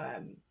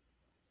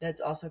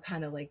 that's also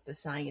kind of like the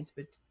science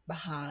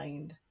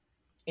behind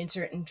in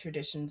certain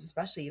traditions,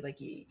 especially like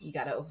you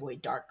got to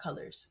avoid dark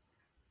colors,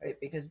 right?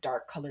 Because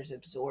dark colors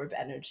absorb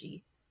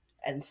energy.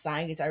 And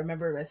science, I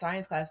remember a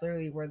science class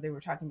literally where they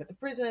were talking about the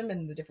prism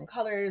and the different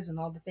colors and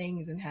all the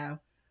things, and how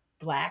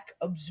black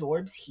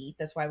absorbs heat.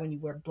 That's why when you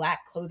wear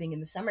black clothing in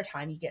the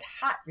summertime, you get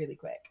hot really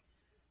quick.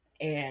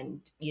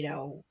 And, you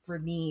know, for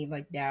me,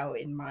 like now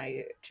in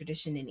my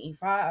tradition in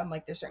Ifa, I'm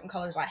like, there's certain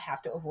colors I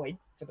have to avoid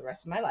for the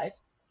rest of my life.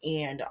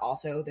 And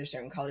also there's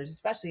certain colors,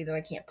 especially, that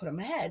I can't put on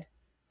my head,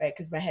 right?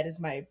 Because my head is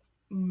my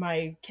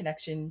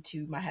connection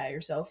to my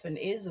higher self and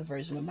is a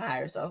version of my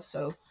higher self.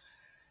 So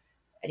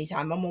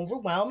anytime I'm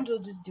overwhelmed, I'll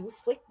just do a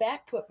slick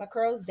back, put my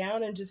curls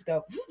down, and just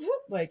go whoop,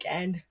 whoop, like,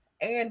 and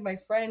my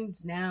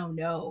friends now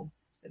know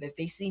that if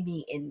they see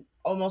me in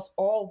almost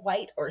all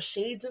white or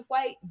shades of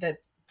white, that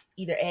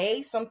either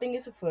A, something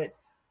is afoot,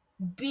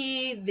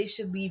 B, they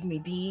should leave me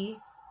be,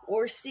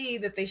 or C,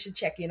 that they should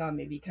check in on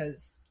me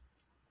because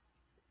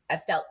I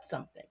felt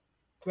something,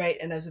 right?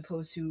 And as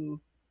opposed to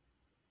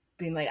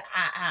being like,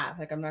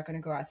 like, I'm not going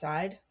to go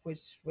outside,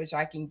 which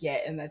I can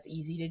get, and that's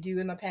easy to do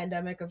in the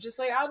pandemic, of just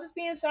like, I'll just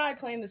be inside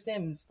playing The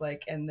Sims,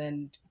 like, and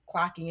then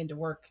clocking into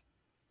work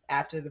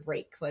after the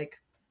break. Like,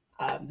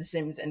 The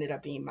Sims ended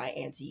up being my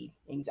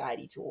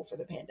anti-anxiety tool for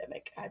the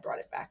pandemic. I brought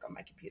it back on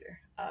my computer,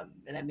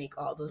 and I make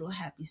all the little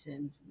happy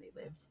Sims, and they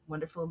live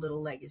wonderful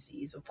little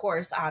legacies. Of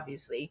course,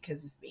 obviously,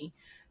 because it's me.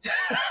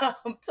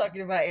 I'm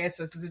talking about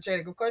ancestors and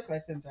training. Of course, my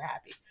Sims are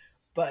happy,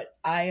 but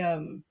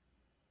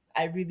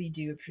I really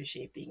do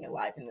appreciate being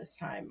alive in this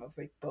time of,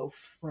 like,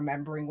 both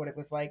remembering what it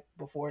was like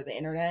before the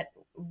internet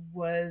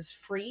was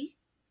free,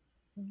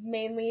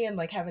 mainly, and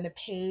like having to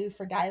pay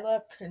for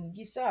dial-up, and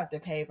you still have to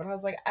pay, but I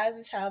was like, as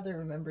a child that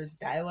remembers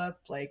dial-up,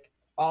 like,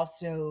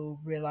 also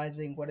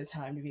realizing what a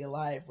time to be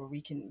alive where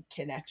we can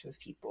connect with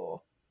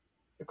people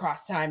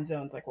across time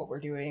zones, like what we're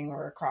doing,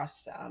 or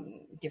across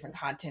different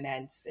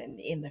continents and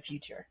in the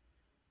future,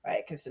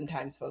 right? Because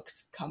sometimes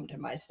folks come to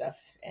my stuff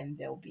and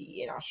they'll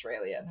be in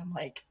Australia, and I'm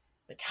like,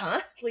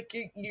 huh? Like,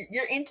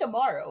 you're in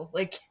tomorrow.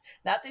 Like,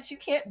 not that you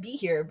can't be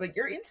here, but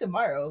you're in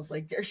tomorrow.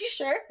 Like, are you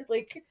sure?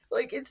 Like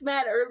it's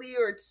mad early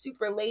or it's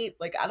super late.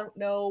 Like, I don't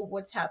know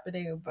what's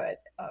happening,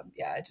 but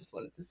yeah, I just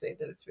wanted to say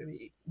that it's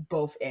really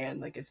both,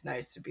 and like, it's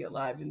nice to be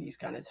alive in these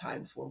kind of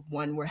times where,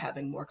 one, we're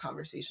having more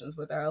conversations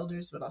with our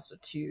elders, but also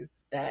two,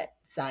 that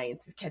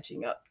science is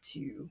catching up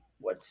to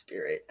what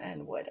spirit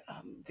and what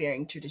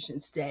varying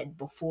traditions said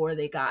before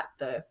they got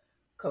the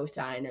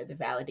cosign or the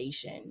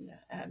validation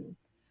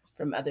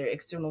from other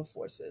external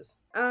forces.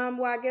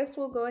 Well, I guess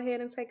we'll go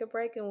ahead and take a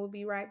break, and we'll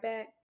be right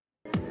back.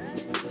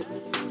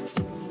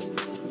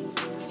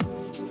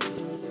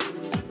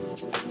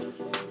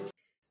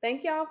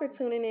 Thank y'all for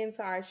tuning in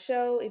to our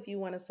show. If you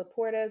want to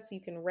support us, you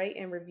can rate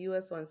and review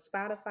us on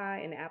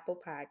Spotify and Apple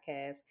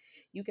Podcasts.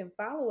 You can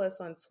follow us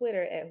on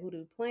Twitter at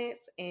Hoodoo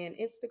Plants and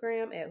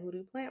Instagram at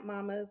Hoodoo Plant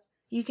Mamas.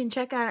 You can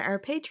check out our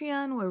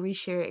Patreon, where we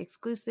share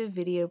exclusive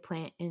video,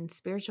 plant, and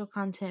spiritual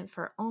content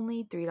for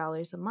only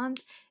 $3 a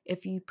month.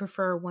 If you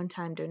prefer a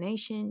one-time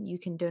donation, you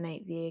can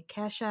donate via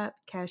Cash App,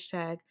 #,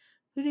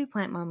 Hoodoo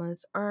Plant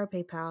Mamas, or our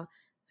PayPal,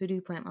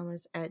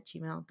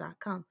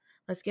 hoodooplantmamas@gmail.com.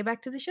 Let's get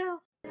back to the show.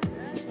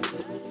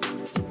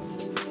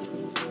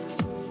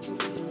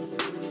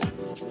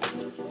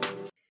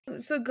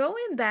 So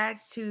going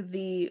back to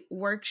the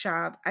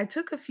workshop, I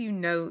took a few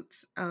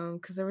notes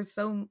because there were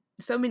so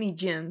many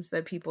gems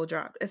that people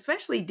dropped,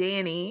 especially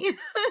Danny.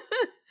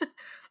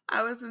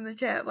 I was in the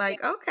chat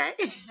like, okay.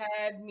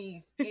 Had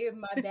me in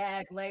my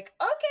bag like,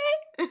 okay,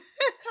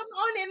 come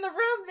on in the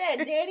room then,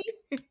 Danny.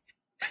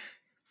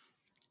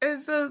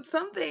 And so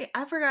something,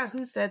 I forgot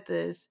who said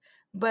this,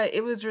 but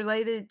it was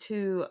related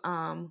to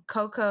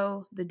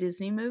Coco, the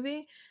Disney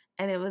movie.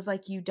 And it was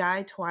like, you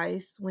die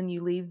twice when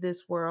you leave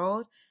this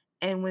world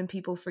and when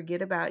people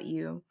forget about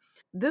you.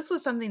 This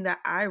was something that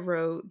I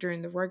wrote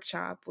during the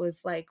workshop,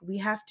 was like, we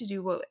have to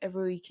do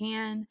whatever we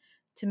can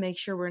to make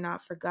sure we're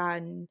not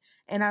forgotten.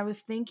 And I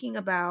was thinking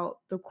about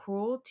the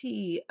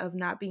cruelty of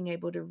not being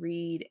able to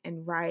read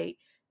and write,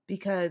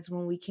 because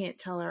when we can't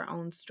tell our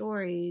own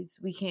stories,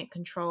 we can't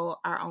control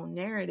our own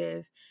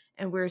narrative,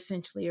 and we're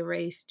essentially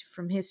erased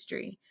from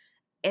history.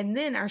 And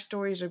then our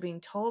stories are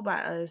being told by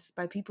us,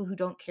 by people who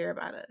don't care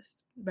about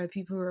us, by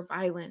people who are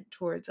violent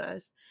towards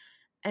us.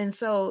 And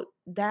so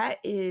that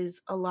is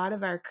a lot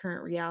of our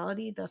current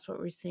reality. That's what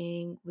we're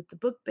seeing with the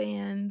book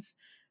bans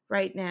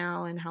right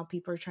now, and how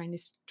people are trying to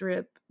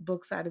strip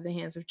books out of the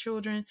hands of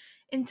children.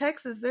 In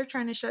Texas, they're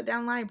trying to shut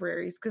down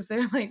libraries because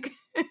they're like,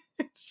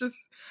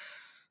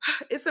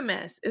 it's a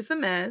mess. It's a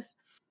mess.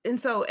 And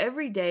so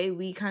every day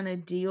we kind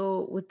of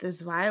deal with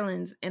this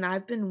violence. And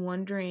I've been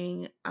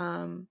wondering,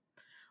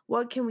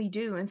 what can we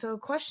do? And so a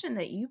question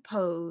that you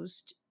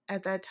posed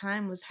at that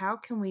time was, how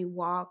can we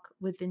walk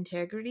with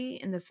integrity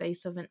in the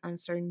face of an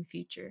uncertain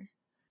future?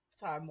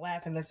 So I'm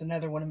laughing. That's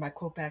another one of my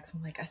quote backs.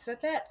 I'm like, I said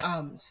that.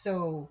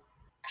 So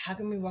how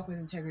can we walk with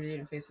integrity in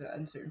the face of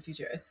an uncertain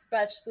future,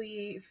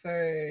 especially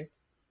for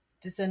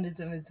descendants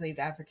of enslaved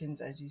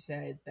Africans, as you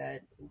said,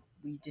 that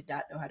we did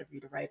not know how to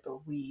read or write,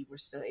 but we were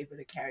still able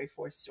to carry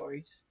forth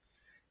stories,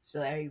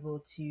 still able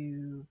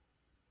to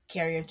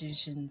carry our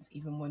traditions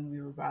even when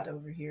we were brought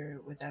over here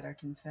without our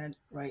consent,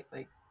 right?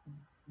 Like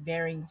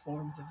varying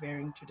forms of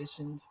varying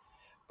traditions,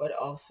 but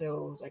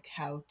also like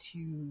how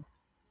to.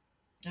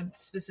 I'm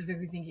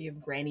specifically thinking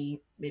of granny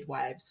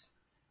midwives,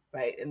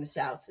 right, in the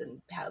South, and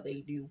how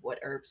they knew what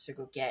herbs to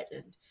go get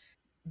and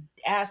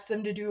ask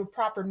them to do a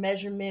proper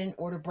measurement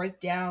or to break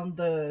down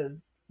the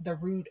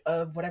root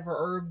of whatever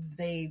herb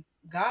they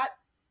got.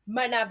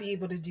 Might not be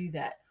able to do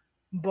that,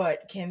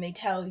 but can they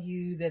tell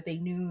you that they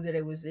knew that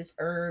it was this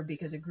herb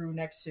because it grew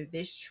next to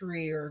this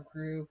tree or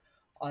grew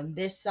on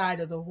this side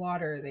of the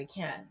water? They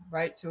can,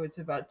 right? So it's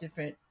about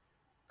different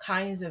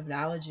kinds of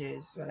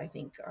knowledges that I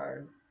think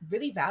are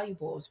really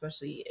valuable,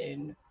 especially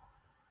in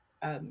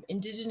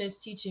indigenous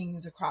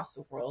teachings across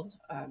the world,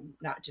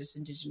 not just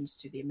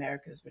indigenous to the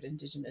Americas, but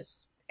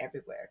indigenous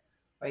everywhere,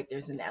 right?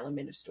 There's an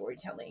element of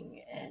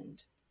storytelling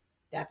and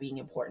that being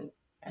important,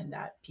 and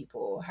that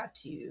people have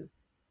to,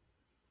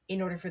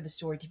 in order for the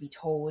story to be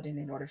told and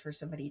in order for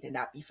somebody to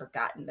not be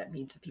forgotten, that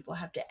means that people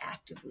have to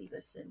actively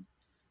listen.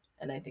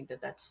 And I think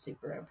that that's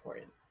super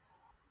important,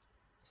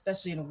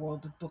 especially in a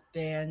world of book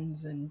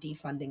bans and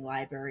defunding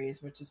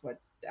libraries, which is what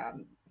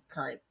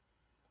current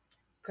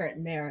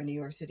mayor of New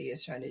York City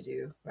is trying to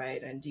do,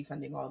 right? And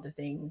defunding all the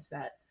things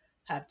that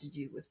have to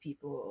do with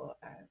people,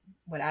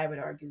 what I would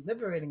argue,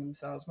 liberating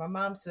themselves. My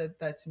mom said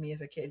that to me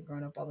as a kid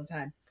growing up all the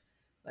time.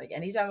 Like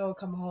anytime I would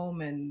come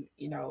home and,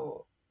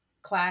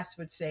 class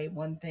would say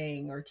one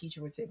thing or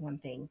teacher would say one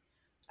thing,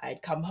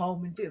 I'd come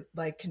home and be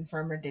like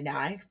confirm or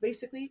deny,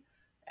 basically.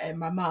 And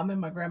my mom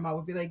and my grandma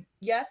would be like,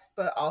 yes,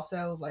 but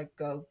also like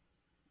go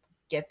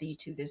get thee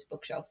to this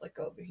bookshelf, like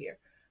go over here.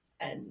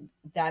 And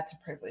that's a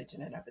privilege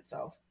in and of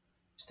itself.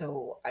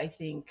 So I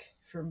think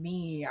for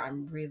me,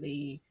 I'm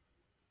really,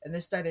 and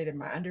this started in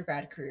my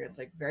undergrad career,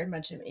 like very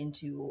much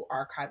into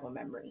archival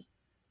memory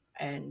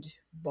and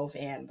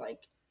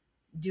like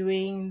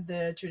doing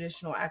the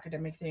traditional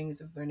academic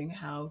things of learning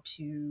how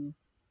to,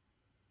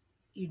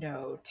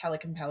 tell a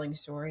compelling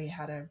story,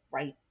 how to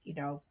write,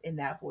 in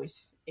that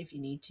voice if you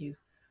need to,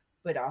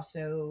 but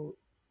also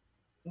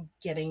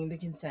getting the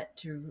consent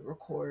to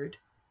record,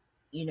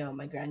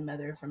 my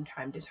grandmother from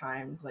time to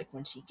time, like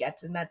when she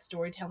gets in that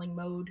storytelling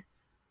mode,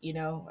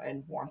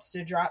 and wants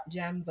to drop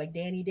gems like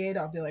Danny did,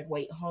 I'll be like,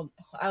 wait, hold,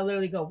 I'll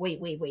literally go,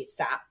 wait,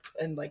 stop.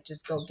 And like,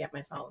 just go get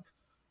my phone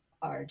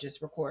or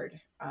just record.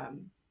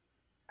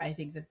 I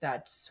think that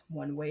that's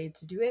one way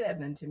to do it. And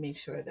then to make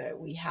sure that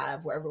we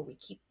have, wherever we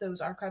keep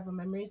those archival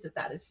memories,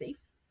 that is safe.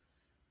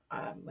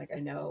 Like I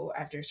know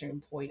after a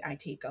certain point, I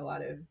take a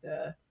lot of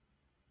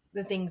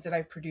the things that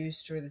I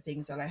produced or the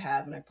things that I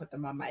have, and I put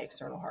them on my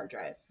external hard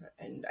drive.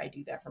 And I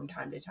do that from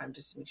time to time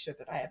just to make sure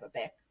that I have a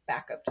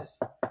backup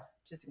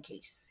just in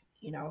case,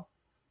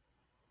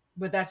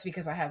 But that's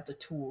because I have the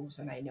tools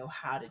and I know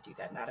how to do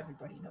that. Not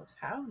everybody knows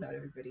how. Not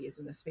everybody is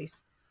in a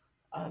space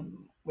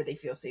where they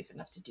feel safe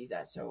enough to do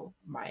that. So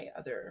my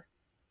other,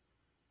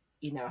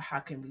 how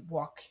can we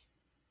walk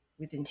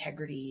with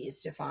integrity is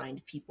to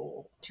find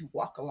people to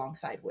walk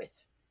alongside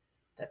with,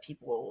 that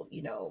people,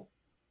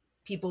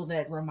 people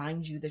that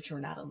remind you that you're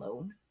not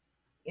alone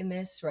in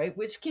this, right?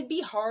 Which can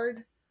be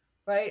hard,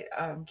 right?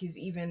 Because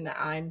even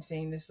I'm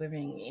saying this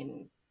living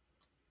in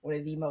one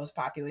of the most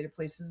populated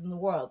places in the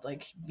world,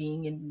 like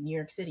being in New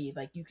York City,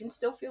 like you can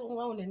still feel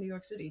alone in New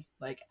York City,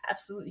 like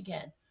absolutely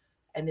can.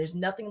 And there's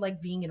nothing like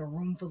being in a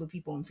room full of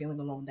people and feeling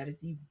alone. That is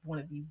one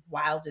of the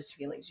wildest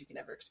feelings you can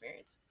ever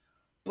experience.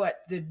 But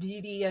the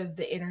beauty of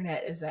the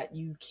internet is that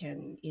you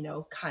can,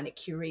 kind of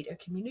curate a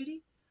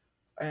community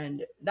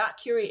and not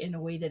curate in a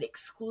way that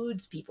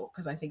excludes people,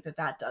 because I think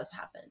that does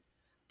happen.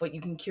 But you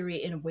can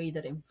curate in a way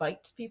that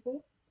invites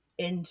people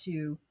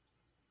into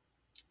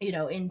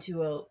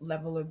a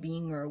level of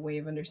being or a way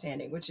of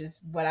understanding, which is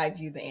what I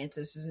view the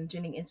ancestors and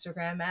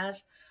Instagram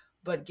as.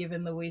 But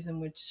given the ways in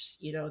which,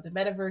 the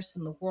metaverse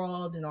and the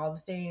world and all the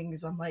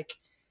things, I'm like,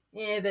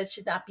 that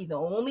should not be the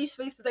only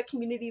space that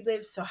community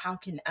lives. So how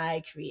can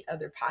I create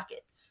other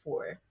pockets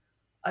for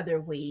other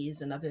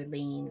ways and other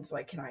lanes?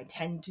 Like, can I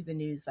tend to the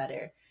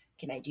newsletter?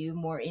 Can I do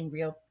more in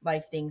real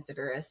life things that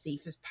are as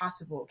safe as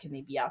possible? Can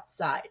they be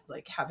outside,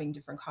 like having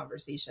different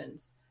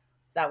conversations?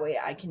 So that way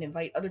I can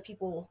invite other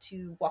people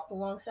to walk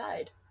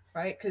alongside,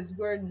 right? Because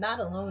we're not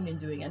alone in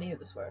doing any of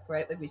this work,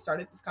 right? Like we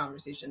started this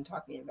conversation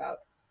talking about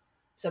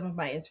some of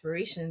my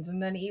inspirations.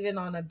 And then even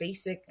on a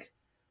basic,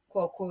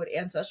 quote, quote,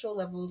 ancestral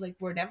level, like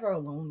we're never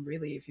alone,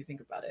 really, if you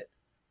think about it.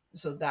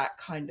 So that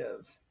kind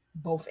of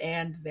both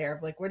and there,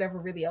 like we're never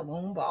really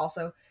alone, but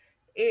also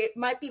it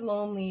might be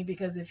lonely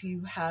because if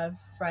you have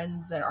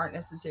friends that aren't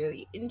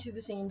necessarily into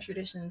the same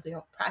traditions, they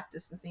don't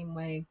practice the same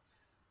way,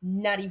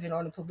 not even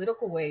on a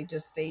political way,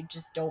 just they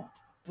just don't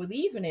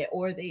believe in it,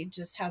 or they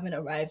just haven't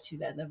arrived to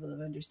that level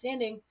of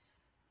understanding.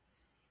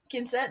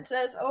 Consent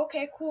says,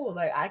 okay, cool,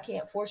 like I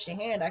can't force your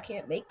hand, I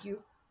can't make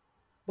you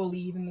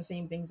believe in the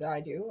same things that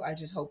I do. I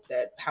just hope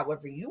that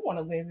however you want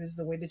to live is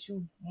the way that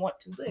you want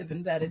to live,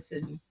 and that it's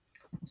in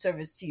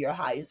service to your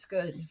highest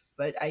good.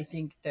 But I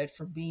think that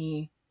for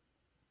me,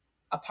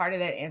 a part of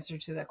that answer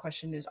to that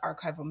question is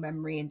archival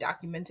memory and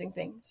documenting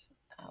things,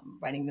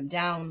 writing them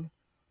down,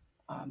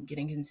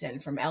 getting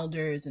consent from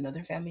elders and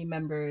other family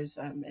members.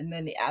 And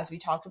then, as we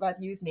talked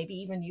about youth, maybe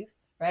even youth,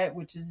 right,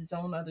 which is its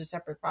own other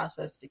separate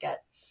process to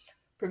get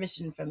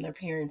permission from their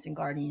parents and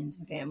guardians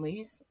and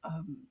families.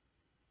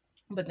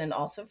 But then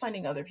also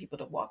finding other people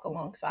to walk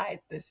alongside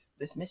this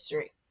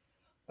mystery,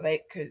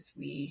 right? Because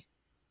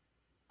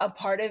a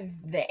part of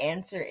the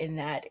answer in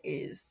that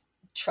is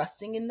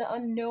trusting in the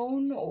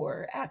unknown,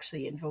 or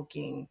actually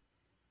invoking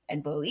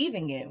and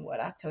believing in what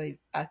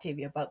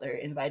Octavia Butler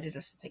invited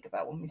us to think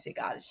about when we say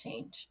God is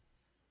change,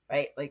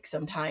 right? Like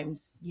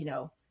sometimes,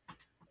 or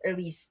at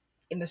least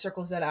in the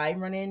circles that I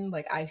run in,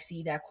 like I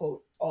see that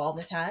quote all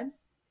the time,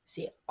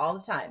 see it all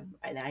the time.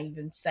 And I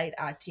even cite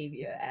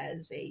Octavia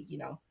as a,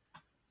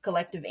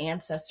 collective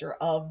ancestor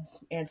of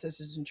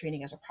Ancestors in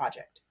Training as a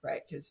project,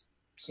 right? Because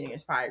she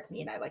inspired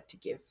me, and I like to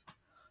give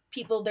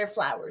people their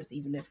flowers,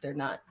 even if they're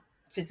not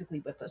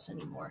physically with us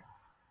anymore.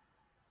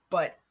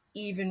 But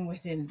even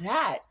within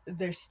that,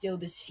 there's still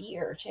this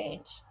fear of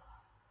change.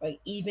 Like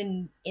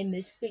even in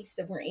this space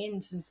that we're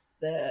in since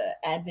the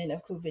advent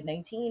of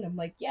COVID-19, I'm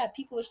like, yeah,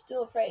 people are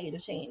still afraid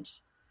of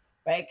change,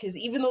 right? Because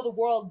even though the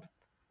world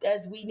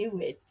as we knew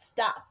it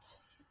stopped,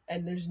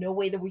 and there's no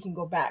way that we can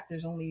go back,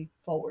 there's only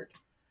forward,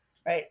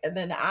 right? And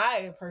then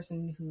a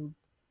person who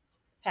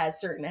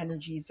has certain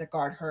energies that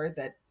guard her,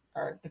 that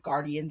are the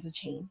guardians of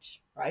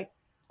change, right?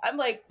 I'm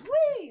like,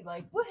 wait,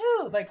 like,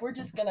 woohoo, like we're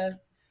just gonna,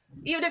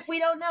 even if we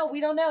don't know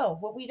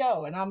what we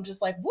know. And I'm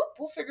just like, whoop,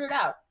 we'll figure it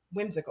out.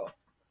 Whimsical.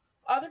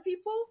 Other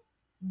people,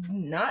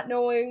 not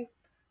knowing,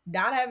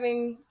 not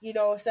having,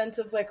 a sense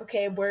of like,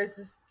 okay, where's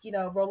this,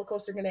 roller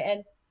coaster gonna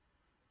end?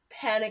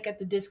 Panic at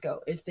the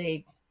disco if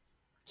they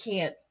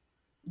can't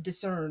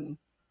discern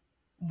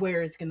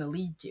where it's gonna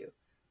lead to.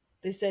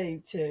 They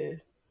say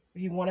if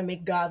you want to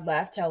make God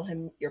laugh, tell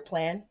him your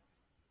plan,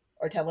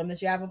 or tell him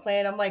that you have a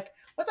plan. I'm like,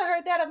 once I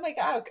heard that, I'm like,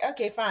 oh,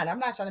 okay, fine. I'm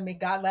not trying to make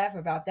God laugh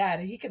about that.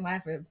 He can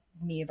laugh at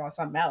me about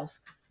something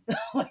else.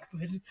 Like,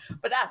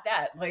 but not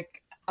that.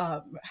 Like,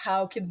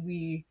 how can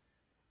we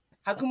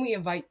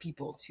invite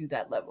people to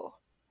that level?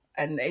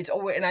 And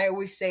I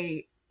always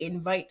say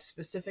invite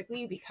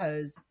specifically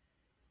because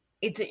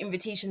it's an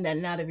invitation that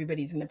not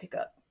everybody's going to pick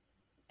up,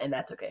 and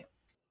that's okay.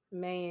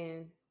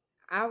 Man,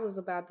 I was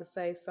about to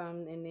say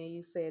something, and then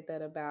you said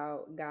that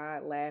about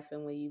God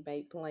laughing when you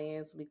make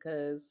plans,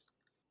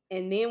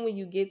 and then when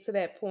you get to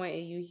that point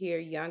and you hear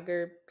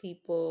younger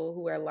people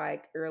who are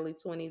like early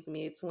 20s,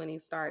 mid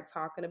 20s start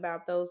talking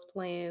about those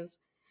plans,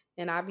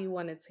 and I be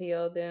want to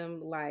tell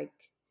them, like,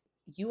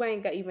 you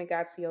ain't even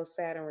got to your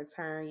Saturn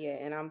return yet.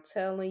 And I'm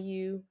telling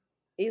you,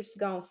 it's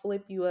going to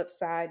flip you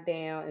upside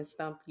down and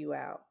stump you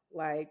out.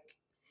 Like,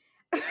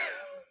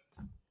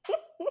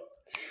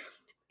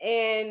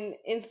 and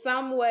in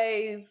some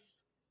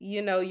ways,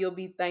 you'll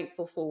be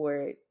thankful for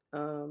it.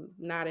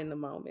 Not in the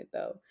moment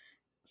though.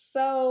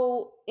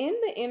 So in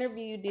the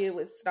interview you did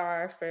with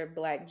Star for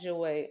Black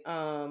Joy,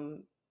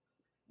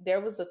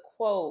 there was a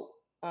quote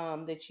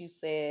that you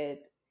said,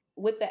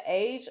 with the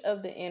age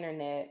of the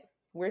internet,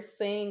 we're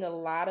seeing a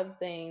lot of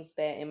things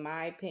that, in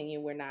my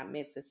opinion, we're not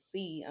meant to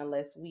see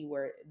unless we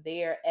were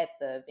there at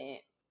the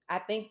event. I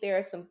think there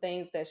are some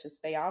things that should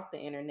stay off the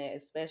internet,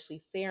 especially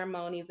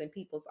ceremonies and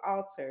people's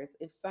altars.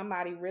 If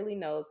somebody really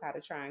knows how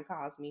to try and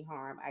cause me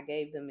harm, I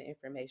gave them the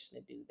information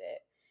to do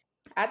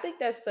that. I think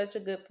that's such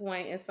a good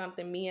point, and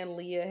something me and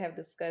Leah have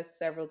discussed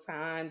several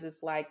times.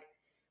 It's like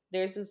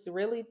there's this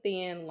really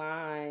thin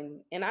line,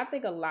 and I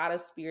think a lot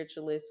of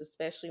spiritualists,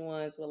 especially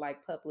ones with like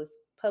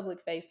public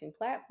facing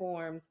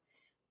platforms,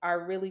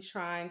 are really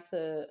trying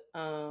to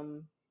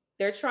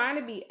they're trying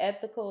to be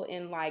ethical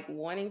in like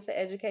wanting to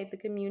educate the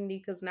community,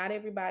 because not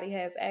everybody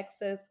has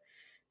access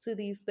to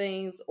these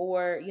things.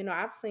 Or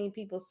I've seen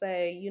people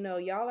say,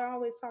 y'all are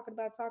always talking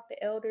about talk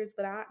to elders,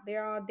 but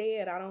they're all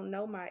dead, I don't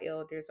know my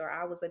elders, or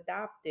I was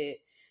adopted.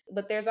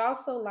 But there's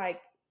also like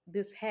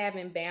this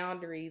having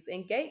boundaries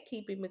and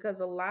gatekeeping,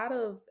 because a lot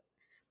of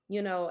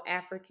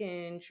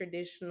African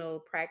traditional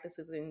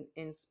practices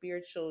and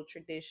spiritual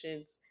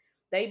traditions,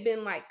 they've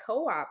been like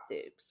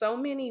co-opted. So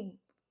many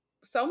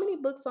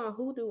books on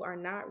hoodoo are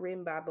not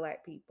written by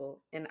Black people,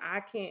 and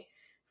I can't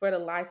for the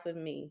life of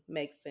me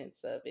make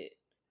sense of it,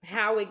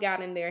 how it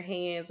got in their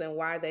hands and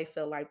why they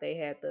felt like they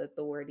had the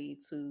authority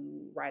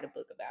to write a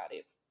book about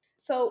it.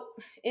 So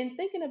in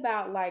thinking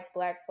about like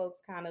Black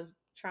folks kind of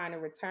trying to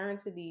return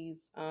to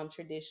these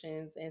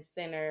traditions and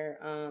center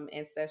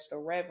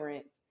ancestral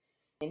reverence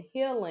and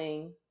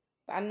healing,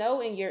 I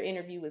know in your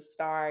interview with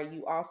Star,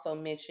 you also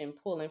mentioned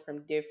pulling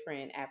from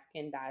different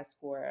African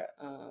diaspora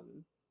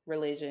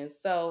religions.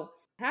 So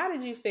how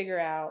did you figure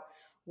out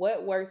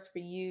what works for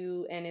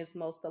you and is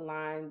most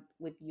aligned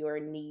with your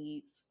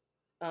needs,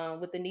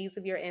 with the needs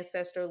of your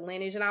ancestral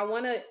lineage. And I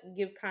want to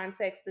give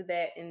context to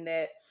that, in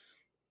that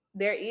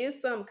there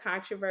is some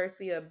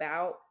controversy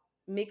about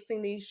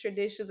mixing these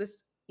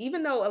traditions,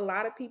 even though a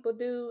lot of people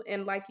do.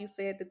 And like you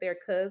said, that they're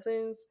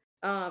cousins.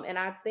 And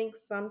I think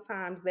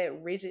sometimes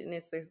that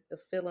rigidness of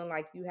feeling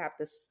like you have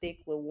to stick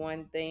with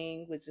one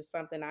thing, which is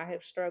something I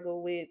have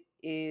struggled with,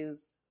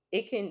 is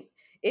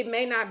it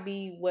may not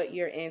be what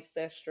your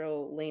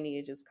ancestral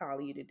lineage is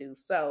calling you to do.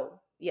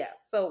 So yeah.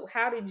 So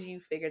how did you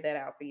figure that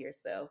out for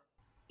yourself?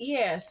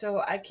 Yeah,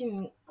 so I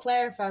can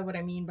clarify what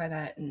I mean by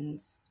that in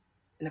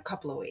a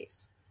couple of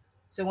ways.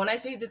 So when I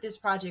say that this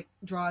project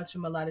draws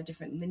from a lot of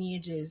different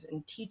lineages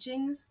and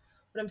teachings,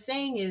 what I'm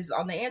saying is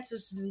on the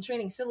ancestors and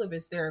training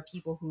syllabus, there are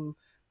people who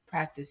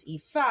practice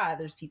Ifa,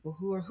 there's people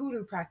who are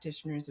hoodoo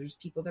practitioners, there's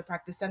people that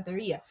practice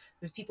Santeria,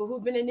 there's people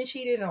who've been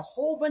initiated in a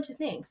whole bunch of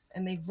things,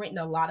 and they've written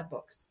a lot of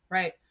books,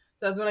 right?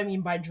 So that's what I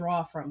mean by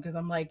draw from, because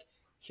I'm like,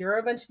 here are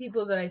a bunch of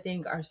people that I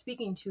think are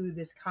speaking to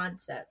this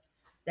concept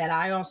that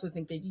I also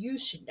think that you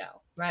should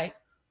know, right?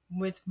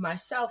 With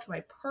myself,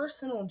 my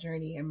personal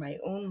journey and my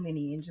own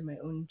lineage and my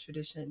own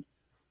tradition,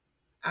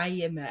 I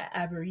am an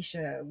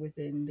Abarisha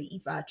within the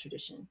Ifa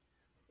tradition.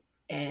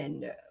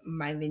 And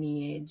my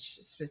lineage,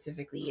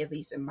 specifically, at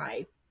least in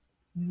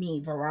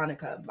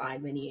Veronica, my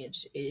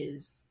lineage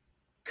is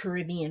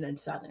Caribbean and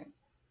Southern,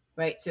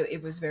 right? So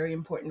it was very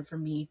important for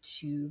me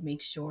to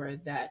make sure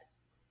that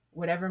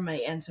whatever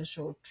my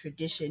ancestral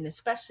tradition,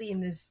 especially in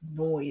this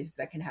noise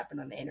that can happen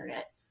on the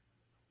internet,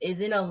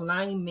 is in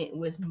alignment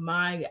with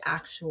my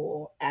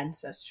actual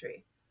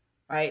ancestry,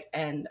 right?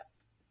 And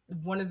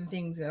one of the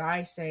things that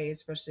I say,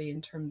 especially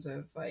in terms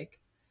of like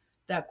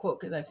that quote,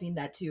 because I've seen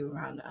that too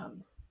around,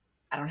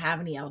 I don't have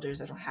any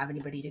elders, I don't have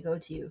anybody to go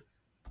to.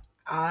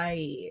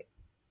 I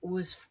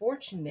was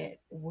fortunate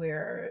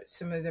where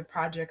some of the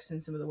projects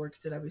and some of the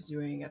works that I was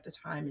doing at the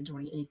time in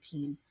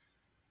 2018,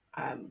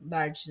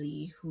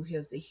 largely Who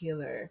Heals the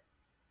Healer,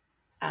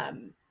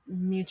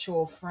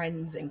 mutual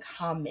friends in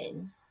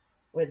common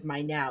with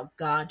my now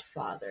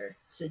godfather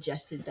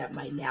suggested that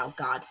my now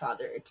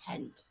godfather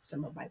attend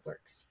some of my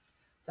works.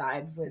 So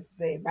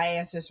my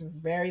ancestors were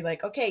very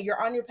like, okay,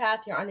 you're on your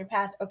path.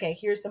 Okay,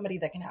 here's somebody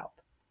that can help.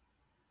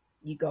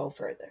 You go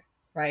further,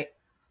 right?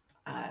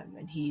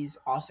 And he's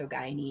also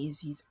Guyanese.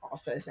 He's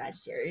also a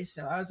Sagittarius.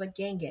 So I was like,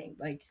 gang,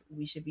 like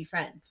we should be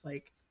friends.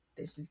 Like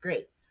this is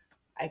great.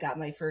 I got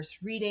my first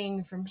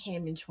reading from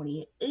him in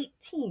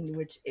 2018,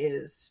 which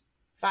is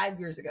 5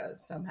 years ago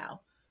somehow.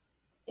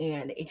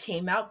 And it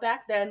came out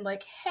back then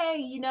like, hey,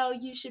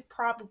 you should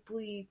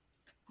probably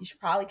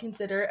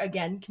consider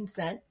again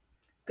consent,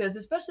 because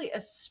especially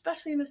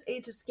in this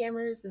age of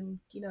scammers and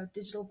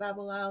digital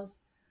babalals,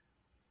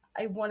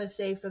 I want to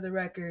say for the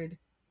record,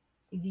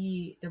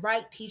 the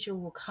right teacher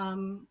will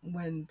come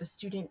when the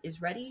student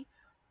is ready,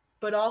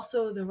 but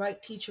also the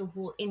right teacher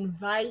will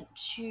invite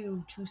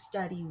you to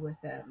study with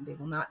them. They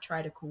will not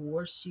try to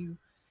coerce you.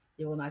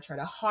 They will not try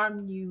to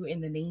harm you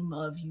in the name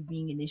of you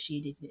being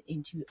initiated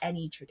into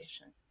any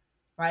tradition,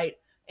 right?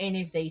 And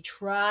if they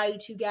try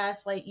to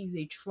gaslight you,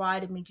 they try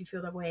to make you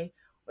feel that way,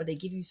 or they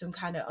give you some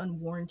kind of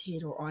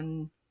unwarranted or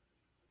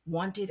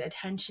unwanted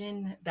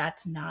attention,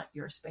 that's not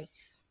your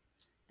space.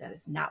 That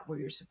is not where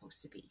you're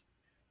supposed to be.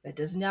 That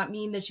does not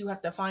mean that you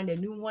have to find a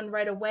new one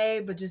right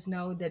away, but just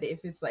know that if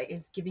it's like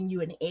it's giving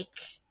you an ick,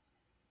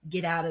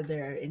 get out of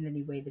there in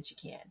any way that you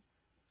can.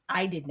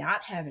 I did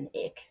not have an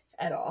ick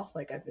at all,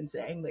 like I've been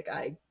saying. Like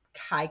I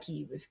high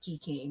key was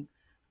keyking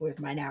with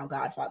my now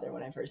godfather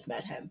when I first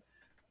met him.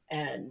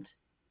 And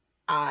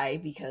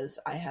because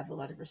I have a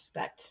lot of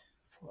respect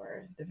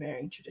for the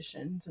varying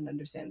traditions and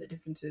understand the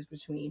differences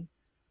between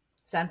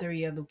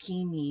Santeria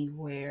Lucchini,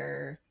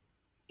 where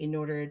in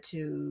order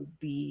to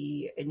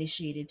be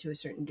initiated to a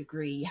certain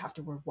degree, you have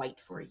to wear white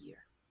for a year.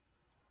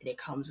 And it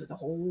comes with a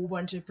whole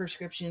bunch of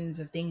prescriptions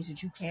of things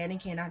that you can and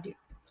cannot do.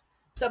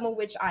 Some of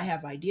which I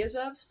have ideas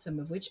of, some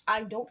of which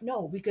I don't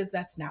know because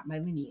that's not my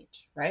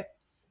lineage, right?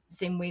 The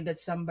same way that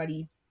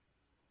somebody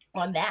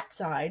on that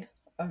side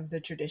of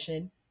the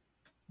tradition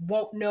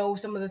won't know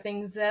some of the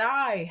things that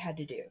I had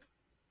to do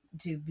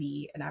to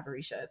be an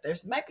Abarisha.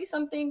 There's might be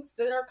some things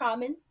that are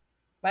common,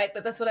 right?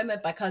 But that's what I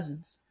meant by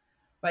cousins,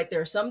 right?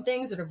 There are some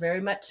things that are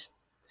very much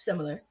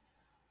similar,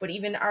 but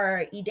even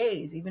our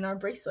Ides, even our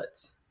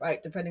bracelets,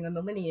 right? Depending on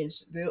the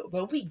lineage,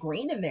 they'll be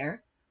green in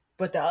there,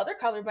 but the other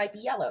color might be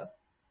yellow.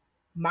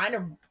 Mine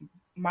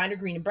are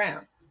green and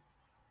brown.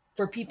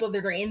 For people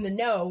that are in the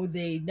know,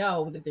 they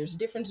know that there's a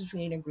difference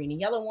between a green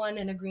and yellow one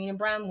and a green and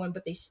brown one,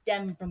 but they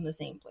stem from the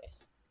same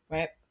place,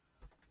 right?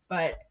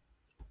 But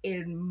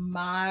in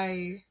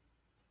my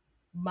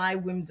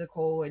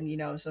whimsical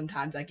and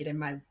sometimes I get in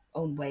my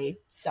own way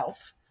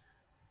self,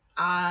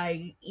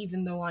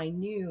 even though I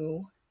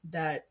knew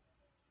that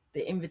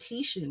the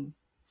invitation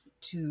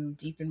to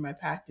deepen my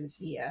practice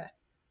via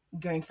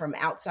going from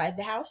outside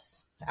the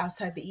house,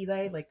 outside the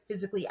Eli, like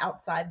physically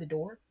outside the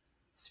door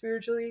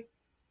spiritually,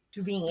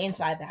 to being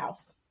inside the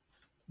house,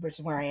 which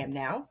is where I am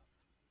now,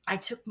 I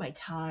took my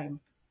time.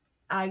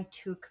 I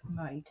took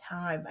my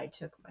time.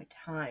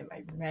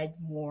 I read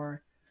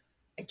more.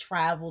 I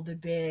traveled a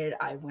bit.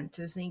 I went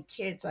to St.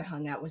 Kitts. I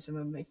hung out with some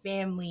of my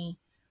family.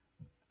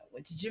 I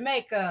went to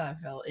Jamaica.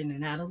 I fell in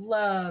and out of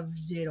love.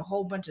 Did a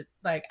whole bunch of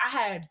like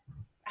I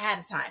had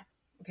a time.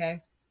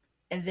 Okay.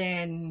 And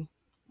then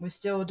was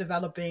still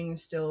developing,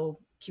 still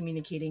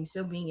communicating,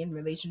 still being in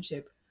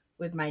relationship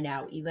with my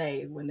now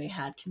Elay when they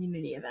had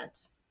community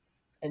events,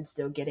 and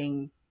still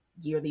getting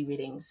yearly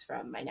readings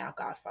from my now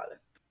godfather.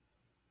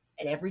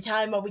 And every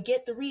time I would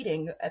get the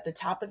reading at the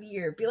top of the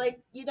year, be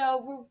like,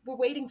 we're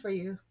waiting for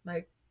you.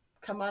 Like,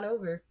 come on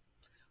over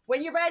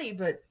when you're ready,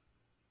 but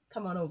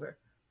come on over.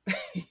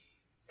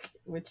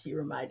 Which he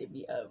reminded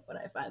me of when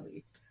I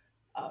finally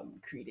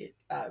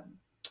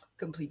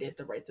completed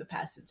the rites of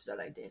passage that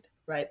I did.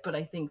 Right. But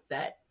I think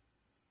that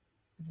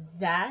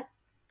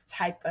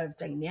type of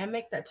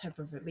dynamic, that type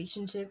of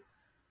relationship,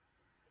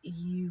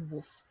 you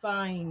will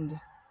find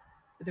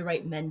the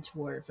right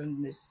mentor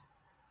from this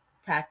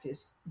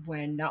practice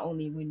when not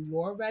only when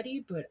you're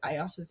ready, but I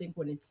also think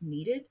when it's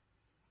needed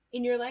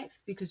in your life,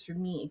 because for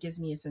me, it gives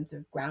me a sense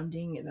of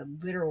grounding in a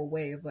literal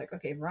way of like,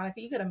 okay,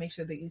 Veronica, you got to make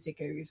sure that you take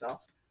care of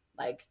yourself.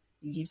 Like,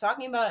 you keep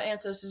talking about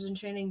ancestors in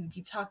training, you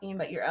keep talking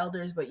about your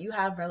elders, but you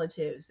have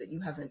relatives that you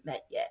haven't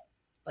met yet.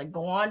 Like,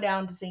 go on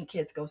down to St.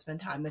 Kitts, go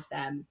spend time with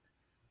them,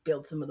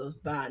 build some of those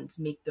bonds,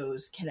 make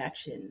those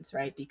connections,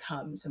 right?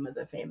 Become some of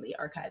the family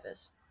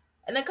archivists.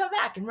 And then come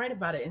back and write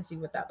about it and see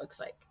what that looks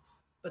like.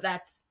 But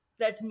that's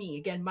me.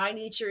 Again, my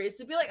nature is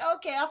to be like,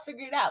 okay, I'll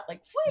figure it out.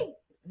 Like, wait,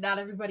 not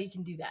everybody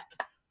can do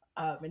that.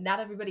 And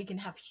not everybody can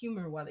have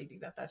humor while they do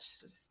that.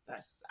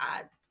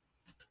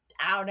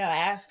 I don't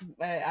know.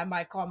 I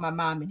might call my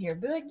mom in here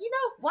and be like,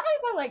 why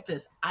am I like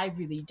this? I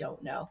really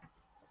don't know.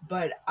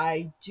 But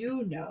I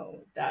do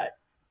know that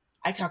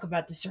I talk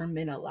about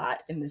discernment a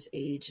lot in this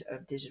age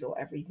of digital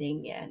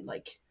everything, and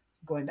like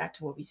going back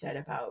to what we said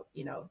about,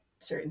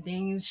 certain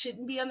things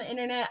shouldn't be on the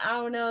internet. I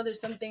don't know. There's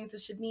some things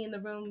that should be in the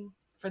room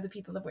for the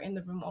people that were in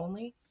the room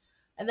only.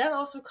 And that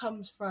also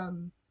comes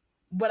from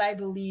what I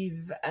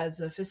believe as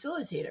a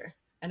facilitator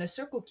and a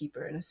circle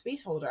keeper and a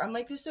space holder. I'm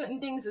like, there's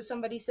certain things that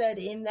somebody said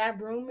in that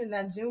room, in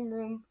that Zoom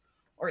room,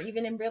 or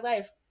even in real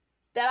life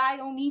that I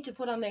don't need to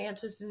put on the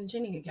Ancestors in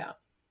Training account.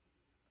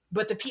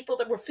 But the people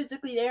that were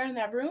physically there in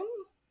that room,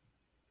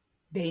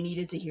 they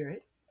needed to hear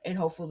it. And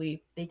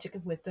hopefully they took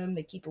it with them.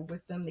 They keep it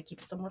with them. They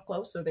keep it somewhere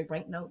close, so they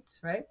write notes,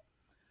 right?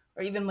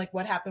 Or even like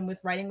what happened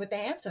with writing with the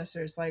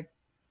ancestors. Like,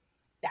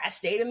 that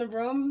stayed in the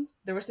room.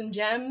 There were some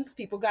gems.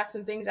 People got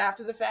some things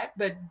after the fact,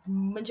 but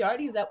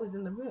majority of that was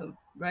in the room,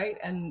 right?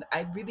 And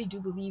I really do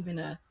believe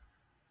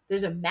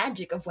there's a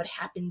magic of what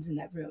happens in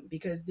that room,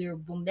 because there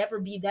will never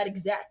be that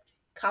exact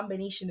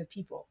combination of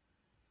people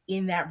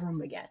in that room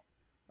again,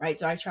 right?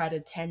 So I try to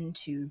tend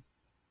to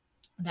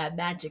that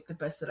magic the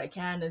best that I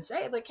can and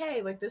say like,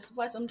 hey, like, this is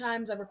why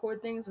sometimes I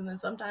record things, and then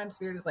sometimes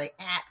Spirit is like,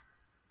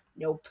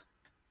 nope,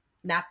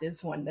 not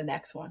this one, the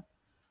next one.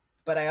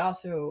 But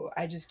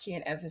I just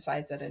can't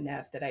emphasize that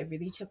enough, that I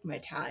really took my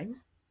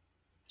time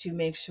to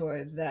make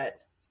sure that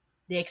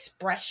the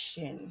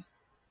expression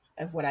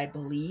of what I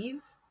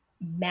believe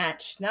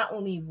matched not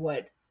only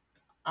what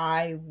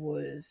I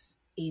was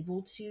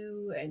able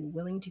to and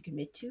willing to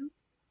commit to,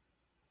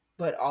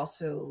 but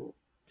also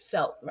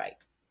felt right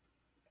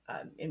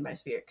in my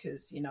spirit.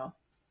 Because,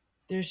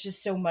 there's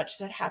just so much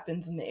that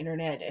happens in the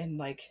internet, and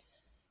like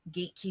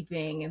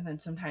gatekeeping, and then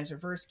sometimes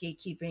reverse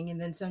gatekeeping,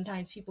 and then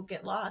sometimes people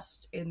get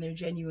lost in their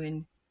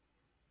genuine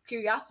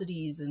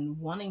curiosities and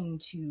wanting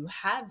to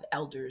have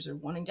elders or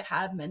wanting to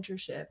have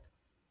mentorship,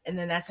 and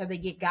then that's how they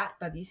get got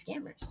by these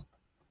scammers.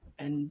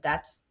 And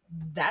that's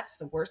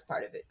the worst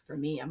part of it for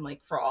me. I'm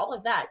like, for all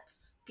of that,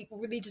 people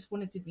really just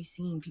wanted to be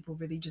seen. People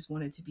really just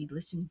wanted to be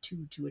listened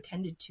to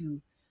attended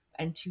to,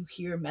 and to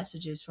hear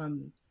messages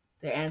from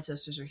their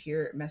ancestors, or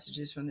hear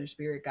messages from their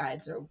spirit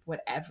guides, or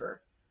whatever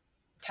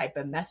type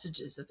of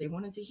messages that they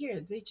wanted to hear.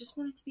 They just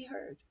wanted to be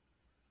heard.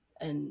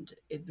 And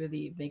it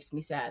really makes me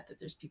sad that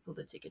there's people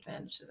that take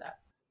advantage of that.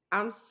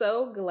 I'm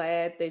so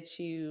glad that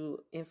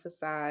you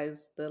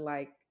emphasize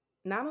the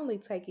not only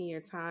taking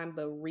your time,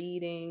 but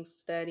reading,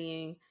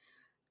 studying.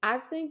 I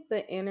think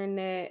the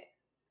internet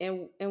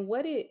and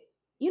what it,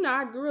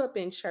 I grew up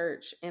in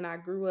church, and I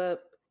grew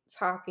up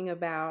talking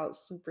about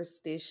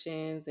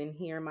superstitions and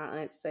hearing my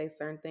aunt say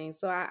certain things.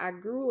 So I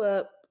grew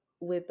up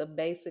with a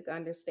basic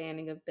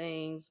understanding of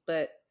things,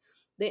 but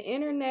the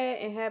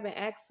internet and having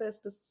access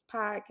to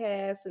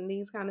podcasts and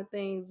these kind of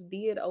things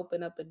did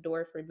open up a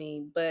door for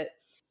me. But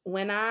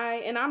and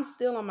I'm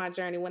still on my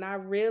journey, when I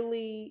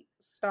really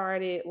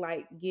started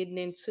getting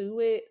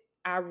into it,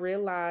 I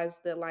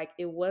realized that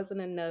it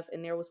wasn't enough,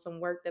 and there was some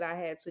work that I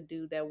had to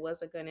do that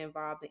wasn't going to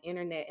involve the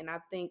internet. And I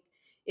think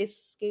it's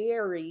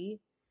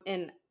scary.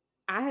 And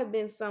I have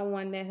been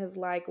someone that have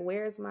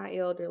where's my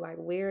elder?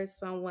 Where is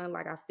someone?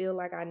 I feel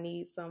like I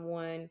need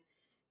someone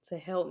to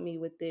help me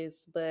with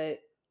this. But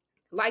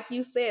like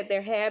you said,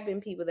 there have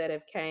been people that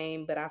have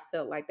came, but I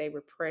felt like they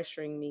were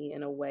pressuring me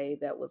in a way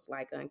that was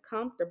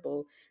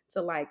uncomfortable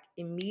to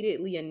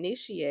immediately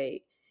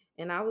initiate.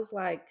 And I was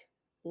like,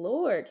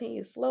 Lord, can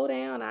you slow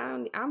down?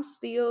 I'm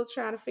still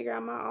trying to figure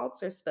out my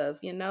altar stuff,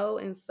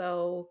 And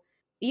so,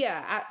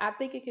 yeah, I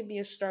think it can be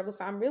a struggle.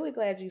 So I'm really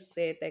glad you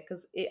said that,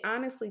 because it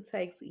honestly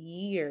takes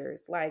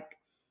years. Like,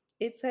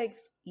 it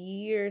takes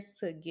years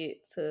to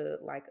get to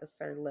like a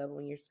certain level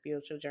in your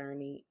spiritual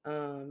journey.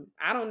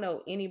 I don't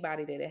know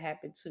anybody that it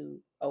happened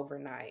to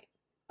overnight.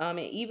 And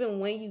even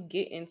when you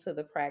get into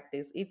the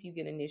practice, if you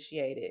get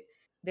initiated,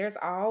 there's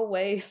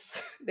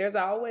always there's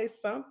always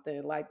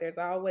something. Like, there's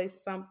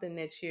always something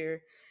that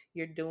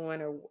you're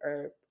doing,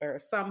 or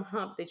some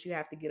hump that you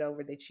have to get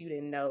over that you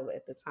didn't know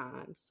at the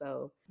time.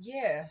 So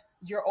Yeah,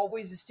 you're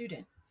always a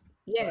student.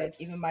 Like,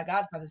 even yes. my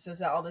godfather says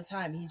that all the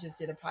time. He just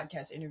did a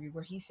podcast interview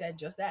where he said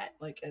just that.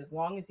 Like, as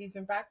long as he's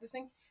been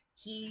practicing,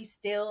 he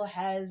still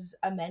has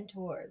a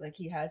mentor. Like,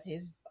 he has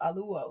his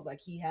aluo. Like,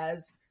 he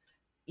has,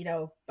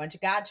 a bunch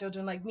of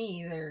godchildren like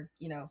me that are,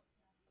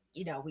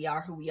 we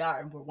are who we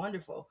are and we're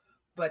wonderful.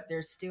 But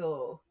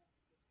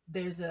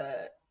there's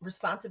a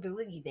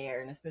responsibility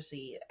there. And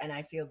especially, and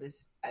I feel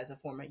this as a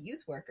former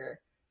youth worker,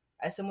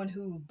 as someone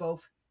who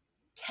both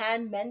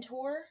can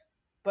mentor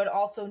but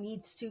also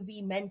needs to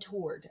be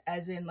mentored,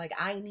 as in, like,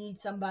 I need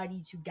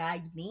somebody to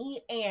guide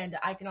me, and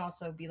I can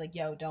also be like,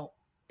 yo, don't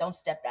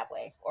step that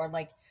way, or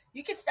like,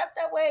 you can step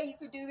that way, you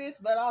could do this,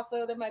 but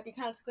also there might be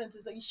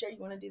consequences. Are you sure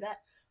you want to do that?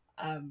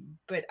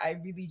 But I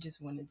really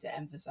just wanted to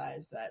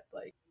emphasize that,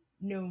 like,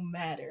 no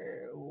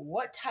matter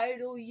what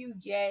title you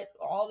get,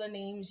 all the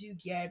names you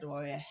get,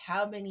 or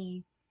how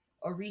many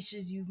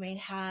orishas you may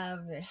have,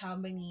 and how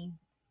many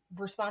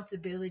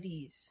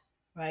responsibilities,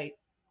 right,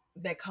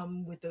 that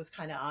come with those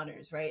kind of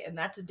honors, right? And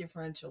that's a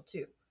differential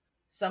too.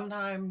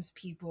 Sometimes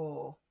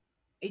people,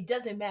 it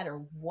doesn't matter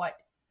what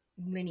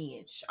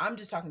lineage, I'm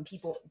just talking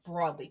people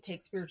broadly,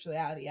 take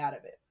spirituality out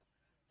of it.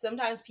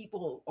 Sometimes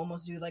people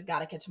almost do like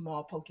gotta catch 'em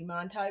all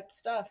Pokemon type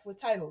stuff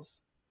with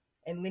titles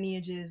and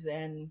lineages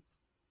and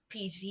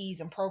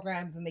PhDs and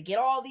programs, and they get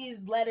all these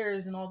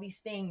letters and all these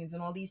things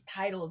and all these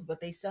titles,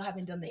 but they still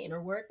haven't done the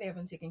inner work. They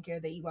haven't taken care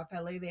of the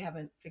Iwapele. They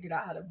haven't figured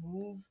out how to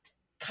move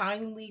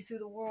kindly through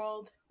the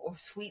world or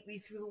sweetly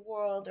through the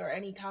world, or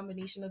any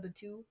combination of the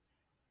two.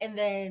 And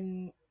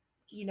then,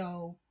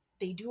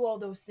 they do all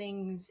those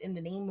things in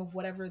the name of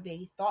whatever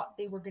they thought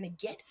they were going to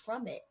get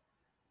from it,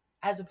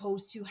 as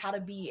opposed to how to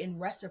be in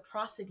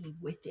reciprocity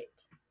with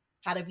it,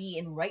 how to be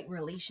in right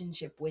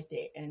relationship with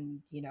it.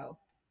 And,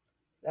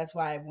 that's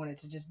why I wanted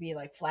to just be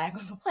like flag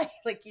on the play.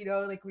 Like,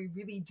 like, we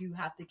really do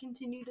have to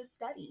continue to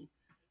study.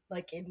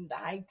 Like, and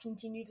I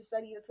continue to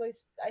study. That's why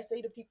I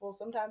say to people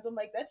sometimes, I'm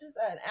like, that's just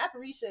an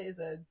apparitia is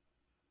a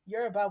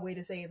Yoruba way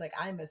to say, like,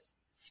 I'm a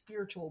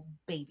spiritual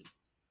baby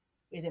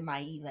within my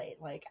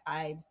elate. Like,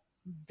 I'm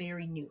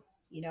very new.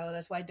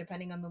 That's why,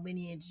 depending on the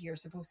lineage, you're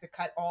supposed to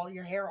cut all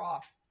your hair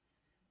off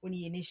when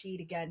you initiate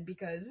again,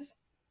 because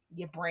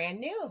you're brand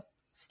new.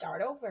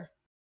 Start over.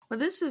 Well,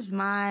 this is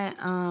my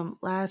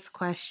last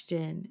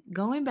question.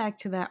 Going back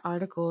to that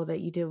article that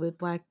you did with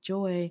Black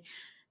Joy,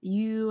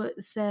 you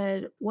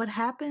said, what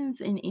happens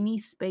in any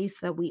space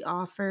that we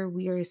offer,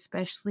 we are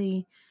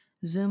especially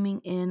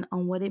zooming in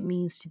on what it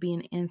means to be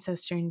an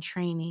ancestor in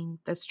training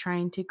that's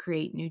trying to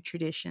create new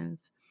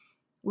traditions.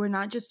 We're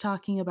not just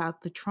talking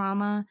about the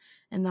trauma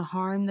and the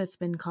harm that's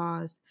been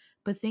caused,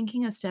 but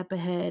thinking a step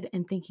ahead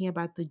and thinking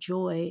about the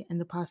joy and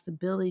the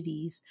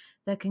possibilities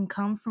that can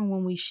come from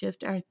when we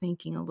shift our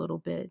thinking a little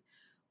bit.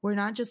 We're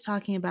not just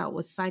talking about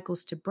what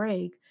cycles to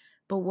break,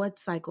 but what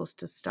cycles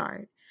to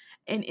start.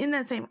 And in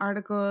that same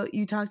article,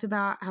 you talked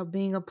about how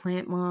being a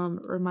plant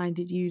mom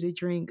reminded you to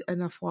drink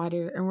enough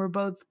water, and we're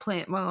both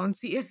plant moms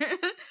here.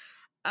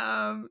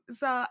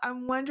 So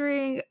I'm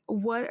wondering,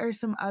 what are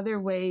some other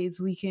ways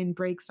we can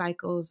break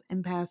cycles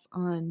and pass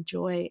on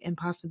joy and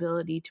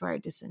possibility to our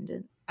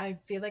descendants? I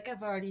feel like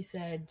I've already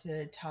said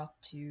to talk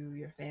to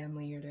your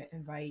family, or to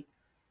invite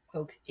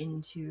folks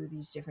into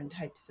these different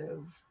types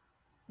of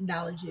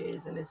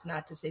knowledges. And it's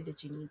not to say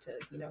that you need to,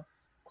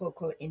 quote,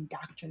 quote,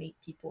 indoctrinate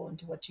people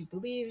into what you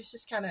believe. It's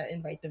just kind of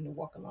invite them to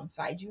walk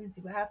alongside you and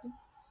see what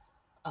happens.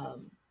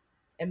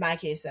 In my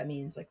case, that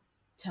means like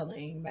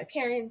telling my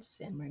parents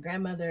and my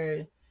grandmother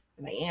and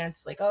my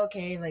aunts, like,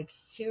 okay, like,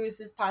 here's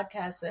this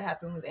podcast that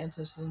happened with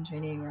ancestors in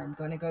training, or I'm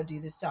going to go do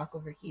this talk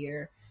over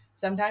here.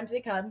 Sometimes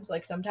it comes,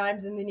 like,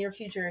 sometimes in the near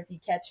future, if you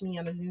catch me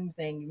on a Zoom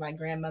thing, my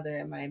grandmother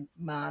and my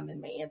mom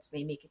and my aunts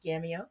may make a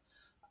cameo,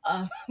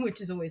 which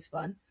is always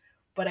fun.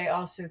 But I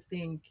also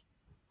think,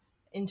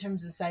 in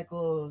terms of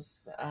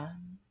cycles,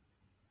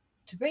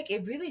 to break,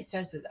 it really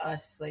starts with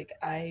us. Like,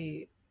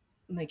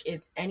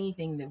 if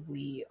anything that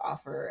we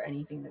offer,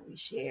 anything that we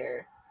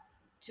share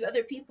to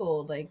other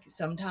people, like,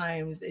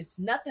 sometimes it's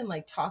nothing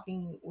like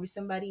talking with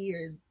somebody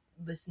or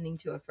listening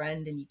to a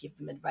friend and you give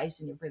them advice,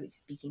 and you're really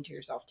speaking to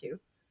yourself too.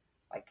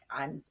 Like,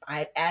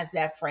 I as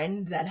that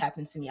friend, that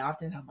happens to me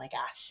often. I'm like,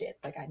 shit,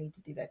 like, I need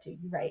to do that too.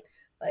 You're right.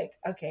 Like,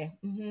 okay,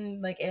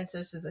 like,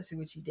 ancestors, I see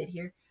what you did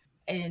here.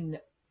 And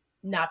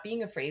not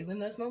being afraid when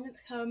those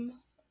moments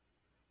come.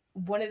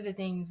 One of the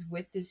things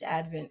with this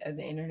advent of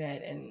the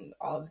internet and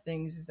all the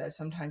things is that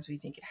sometimes we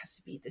think it has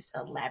to be this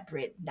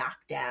elaborate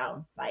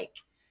knockdown, like,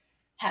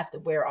 have to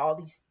wear all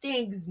these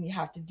things and you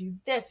have to do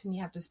this and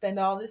you have to spend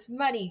all this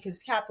money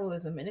because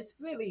capitalism. And it's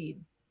really,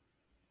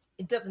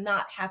 it does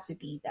not have to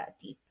be that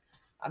deep.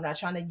 I'm not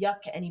trying to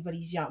yuck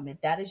anybody's yum.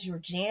 If that is your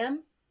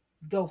jam,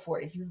 go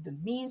for it. If you have the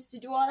means to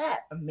do all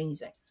that,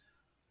 amazing.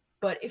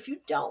 But if you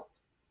don't,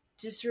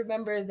 just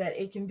remember that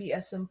it can be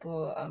as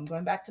simple,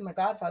 going back to my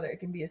godfather, it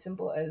can be as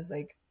simple as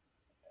like,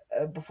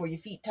 before your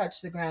feet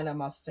touch the ground.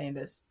 I'm also saying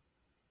this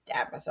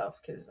at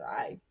myself because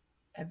I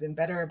have been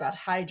better about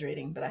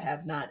hydrating, but I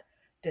have not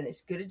done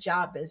as good a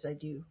job as I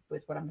do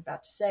with what I'm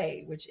about to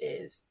say, which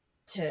is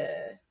to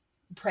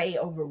pray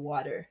over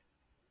water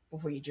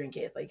before you drink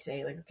it. Like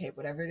say like, okay,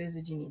 whatever it is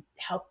that you need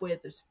help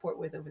with or support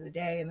with over the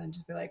day, and then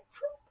just be like,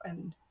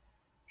 and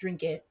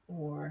drink it.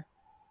 Or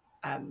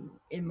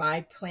in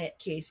my plant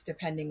case,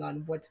 depending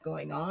on what's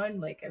going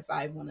on, like if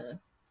I want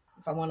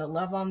to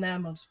love on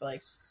them, I'll just be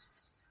like,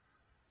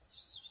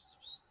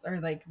 or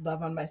like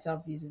love on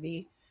myself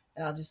vis-a-vis,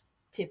 and I'll just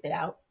tip it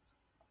out.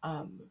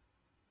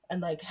 And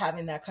like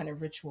having that kind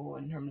of ritual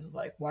in terms of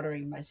like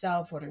watering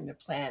myself, watering the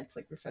plants,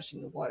 like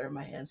refreshing the water in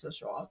my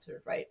ancestral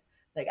altar, right?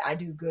 Like I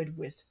do good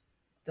with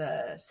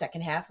the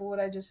second half of what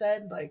I just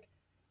said, like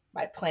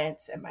my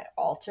plants and my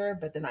altar,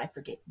 but then I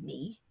forget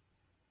me.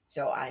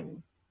 So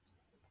I'm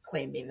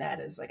claiming that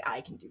as like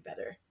I can do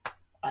better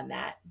on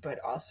that, but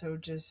also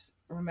just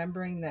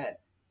remembering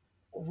that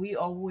we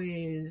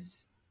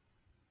always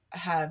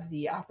have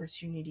the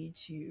opportunity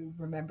to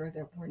remember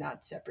that we're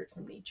not separate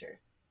from nature.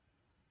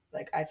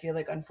 Like I feel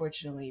like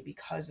unfortunately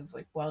because of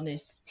like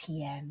wellness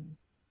TM,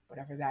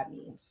 whatever that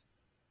means,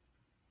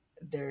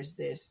 there's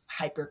this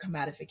hyper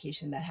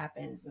commodification that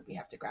happens that we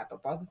have to grab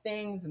up all the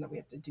things and that we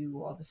have to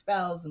do all the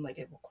spells, and like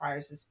it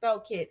requires a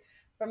spell kit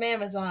from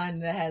Amazon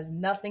that has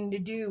nothing to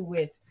do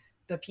with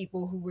the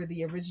people who were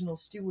the original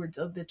stewards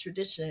of the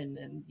tradition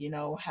and, you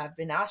know, have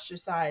been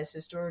ostracized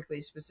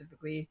historically,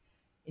 specifically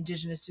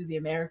indigenous to the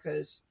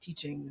Americas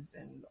teachings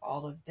and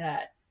all of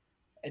that.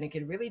 And it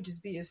can really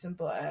just be as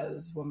simple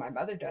as what my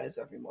mother does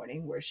every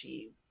morning, where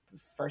she,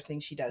 first thing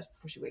she does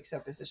before she wakes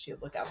up is that she'll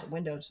look out the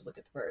window to look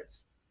at the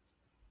birds,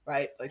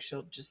 right? Like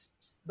she'll just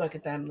look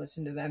at them,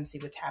 listen to them, see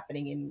what's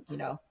happening in, you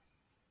know,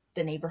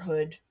 the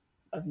neighborhood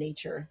of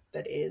nature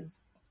that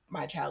is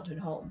my childhood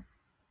home.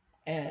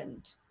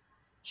 And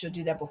she'll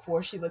do that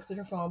before she looks at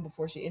her phone,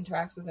 before she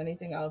interacts with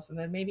anything else. And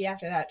then maybe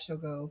after that, she'll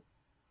go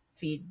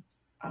feed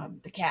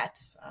the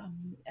cats.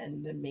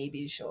 And then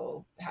maybe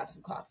she'll have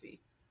some coffee.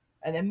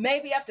 And then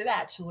maybe after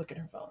that, she'll look at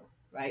her phone,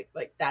 right?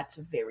 Like that's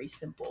a very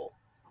simple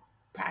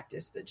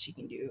practice that she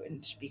can do.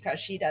 And because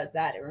she does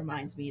that, it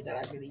reminds me that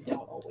I really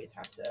don't always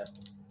have to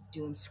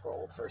doom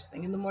scroll first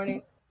thing in the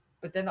morning.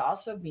 But then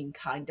also being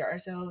kind to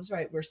ourselves,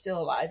 right? We're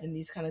still alive in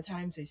these kind of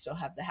times. We still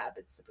have the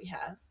habits that we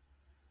have.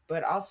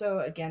 But also,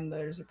 again,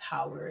 there's a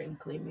power in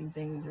claiming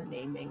things or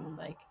naming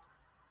like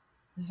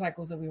the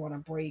cycles that we want to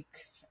break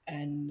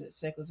and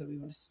cycles that we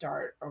want to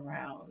start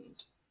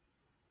around.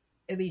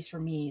 At least for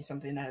me,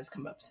 something that has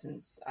come up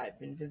since I've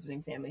been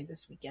visiting family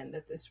this weekend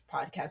that this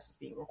podcast is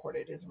being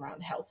recorded is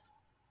around health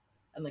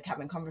and like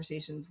having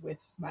conversations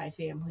with my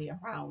family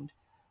around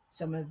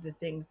some of the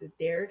things that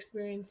they're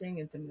experiencing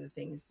and some of the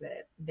things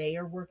that they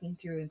are working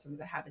through and some of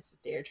the habits that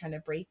they're trying to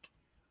break.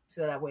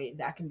 So that way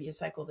that can be a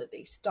cycle that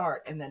they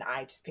start and then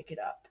I just pick it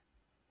up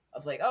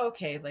of like, oh,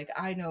 okay, like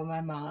I know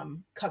my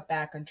mom cut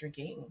back on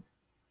drinking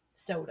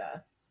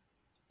soda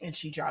and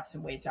she dropped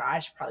some weight, so I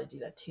should probably do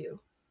that too.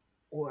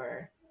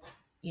 Or,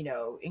 you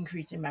know,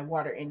 increasing my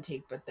water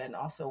intake, but then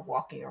also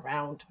walking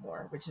around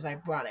more, which is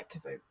ironic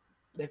because I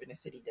live in a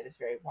city that is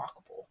very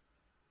walkable,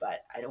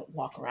 but I don't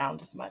walk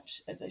around as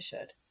much as I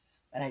should.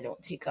 And I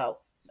don't take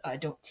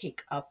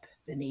up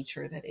the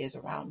nature that is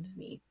around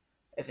me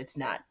if it's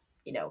not,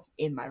 you know,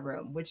 in my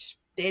room, which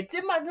it's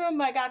in my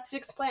room. I got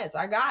 6 plants.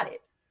 I got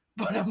it.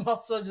 But I'm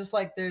also just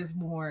like, there's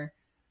more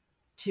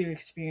to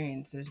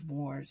experience. There's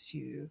more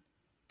to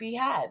be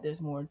had.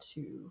 There's more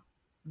to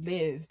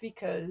live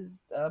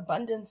because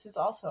abundance is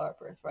also our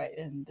birthright.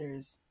 And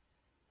there's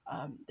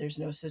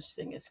no such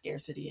thing as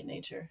scarcity in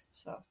nature.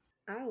 So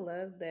I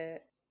love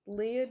that.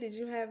 Leah, did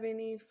you have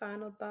any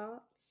final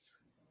thoughts?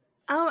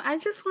 Oh, I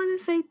just want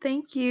to say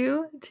thank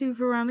you to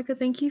Veronica.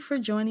 Thank you for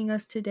joining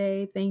us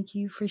today. Thank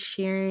you for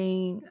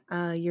sharing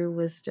your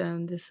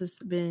wisdom. This has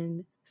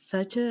been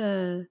such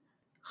a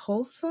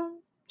wholesome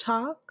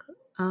talk.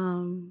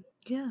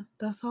 Yeah,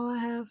 that's all I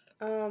have.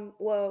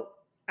 Well,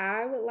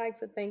 I would like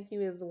to thank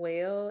you as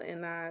well,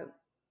 and I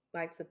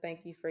like to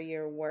thank you for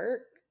your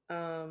work.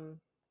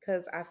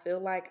 Because I feel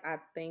like I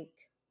think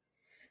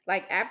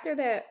like after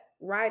that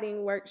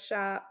writing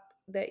workshop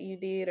that you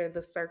did or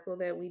the circle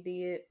that we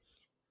did,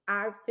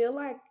 I feel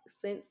like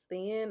since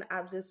then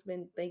I've just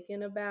been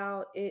thinking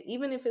about it,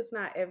 even if it's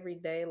not every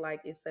day,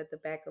 like it's at the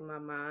back of my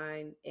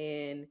mind,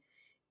 and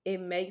it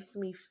makes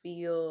me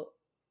feel,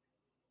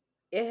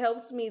 it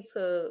helps me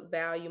to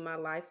value my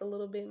life a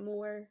little bit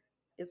more.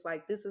 It's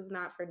like this is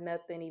not for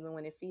nothing, even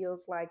when it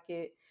feels like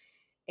it.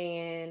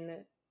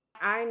 And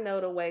I know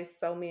the way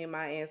so many of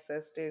my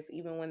ancestors,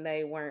 even when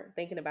they weren't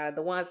thinking about it,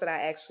 the ones that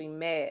I actually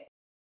met,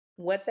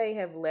 what they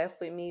have left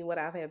with me, what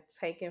I have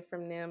taken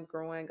from them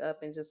growing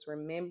up, and just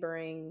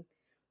remembering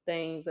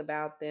things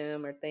about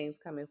them or things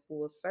coming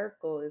full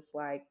circle, is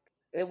like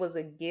it was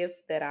a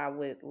gift that I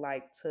would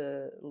like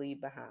to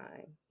leave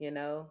behind.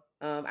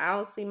 I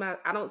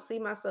don't see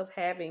myself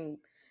having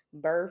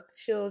birth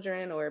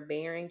children or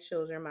bearing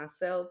children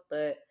myself,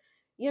 but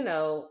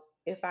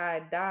if I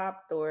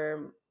adopt,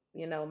 or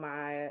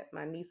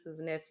my nieces,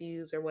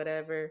 nephews, or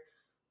whatever,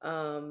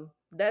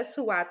 that's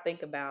who I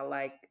think about.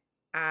 Like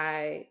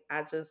I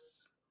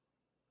just,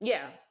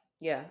 yeah,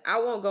 yeah. I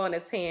won't go on a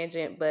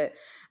tangent, but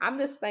I'm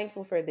just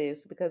thankful for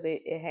this because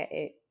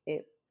it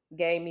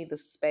gave me the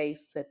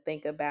space to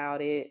think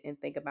about it and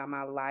think about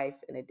my life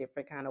in a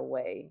different kind of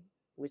way,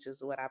 which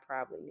is what I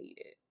probably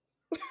needed.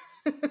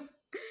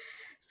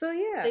 So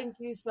yeah. Thank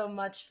you so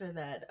much for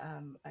that.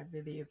 I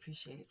really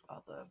appreciate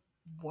all the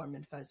warm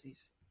and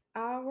fuzzies.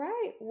 All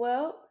right.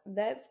 Well,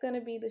 that's going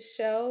to be the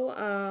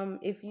show.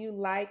 If you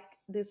like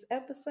this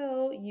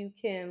episode, you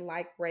can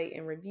like, rate,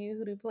 and review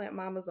Hoodoo Plant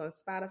Mamas on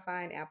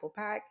Spotify and Apple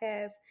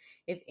Podcasts.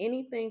 If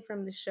anything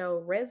from the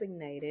show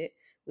resonated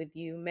with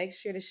you, make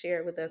sure to share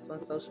it with us on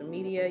social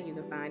media. You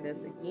can find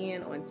us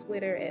again on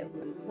Twitter at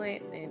Hoodoo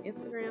Plants and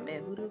Instagram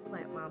at Hoodoo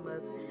Plant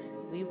Mamas.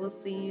 We will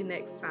see you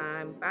next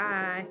time.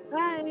 Bye.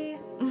 Bye.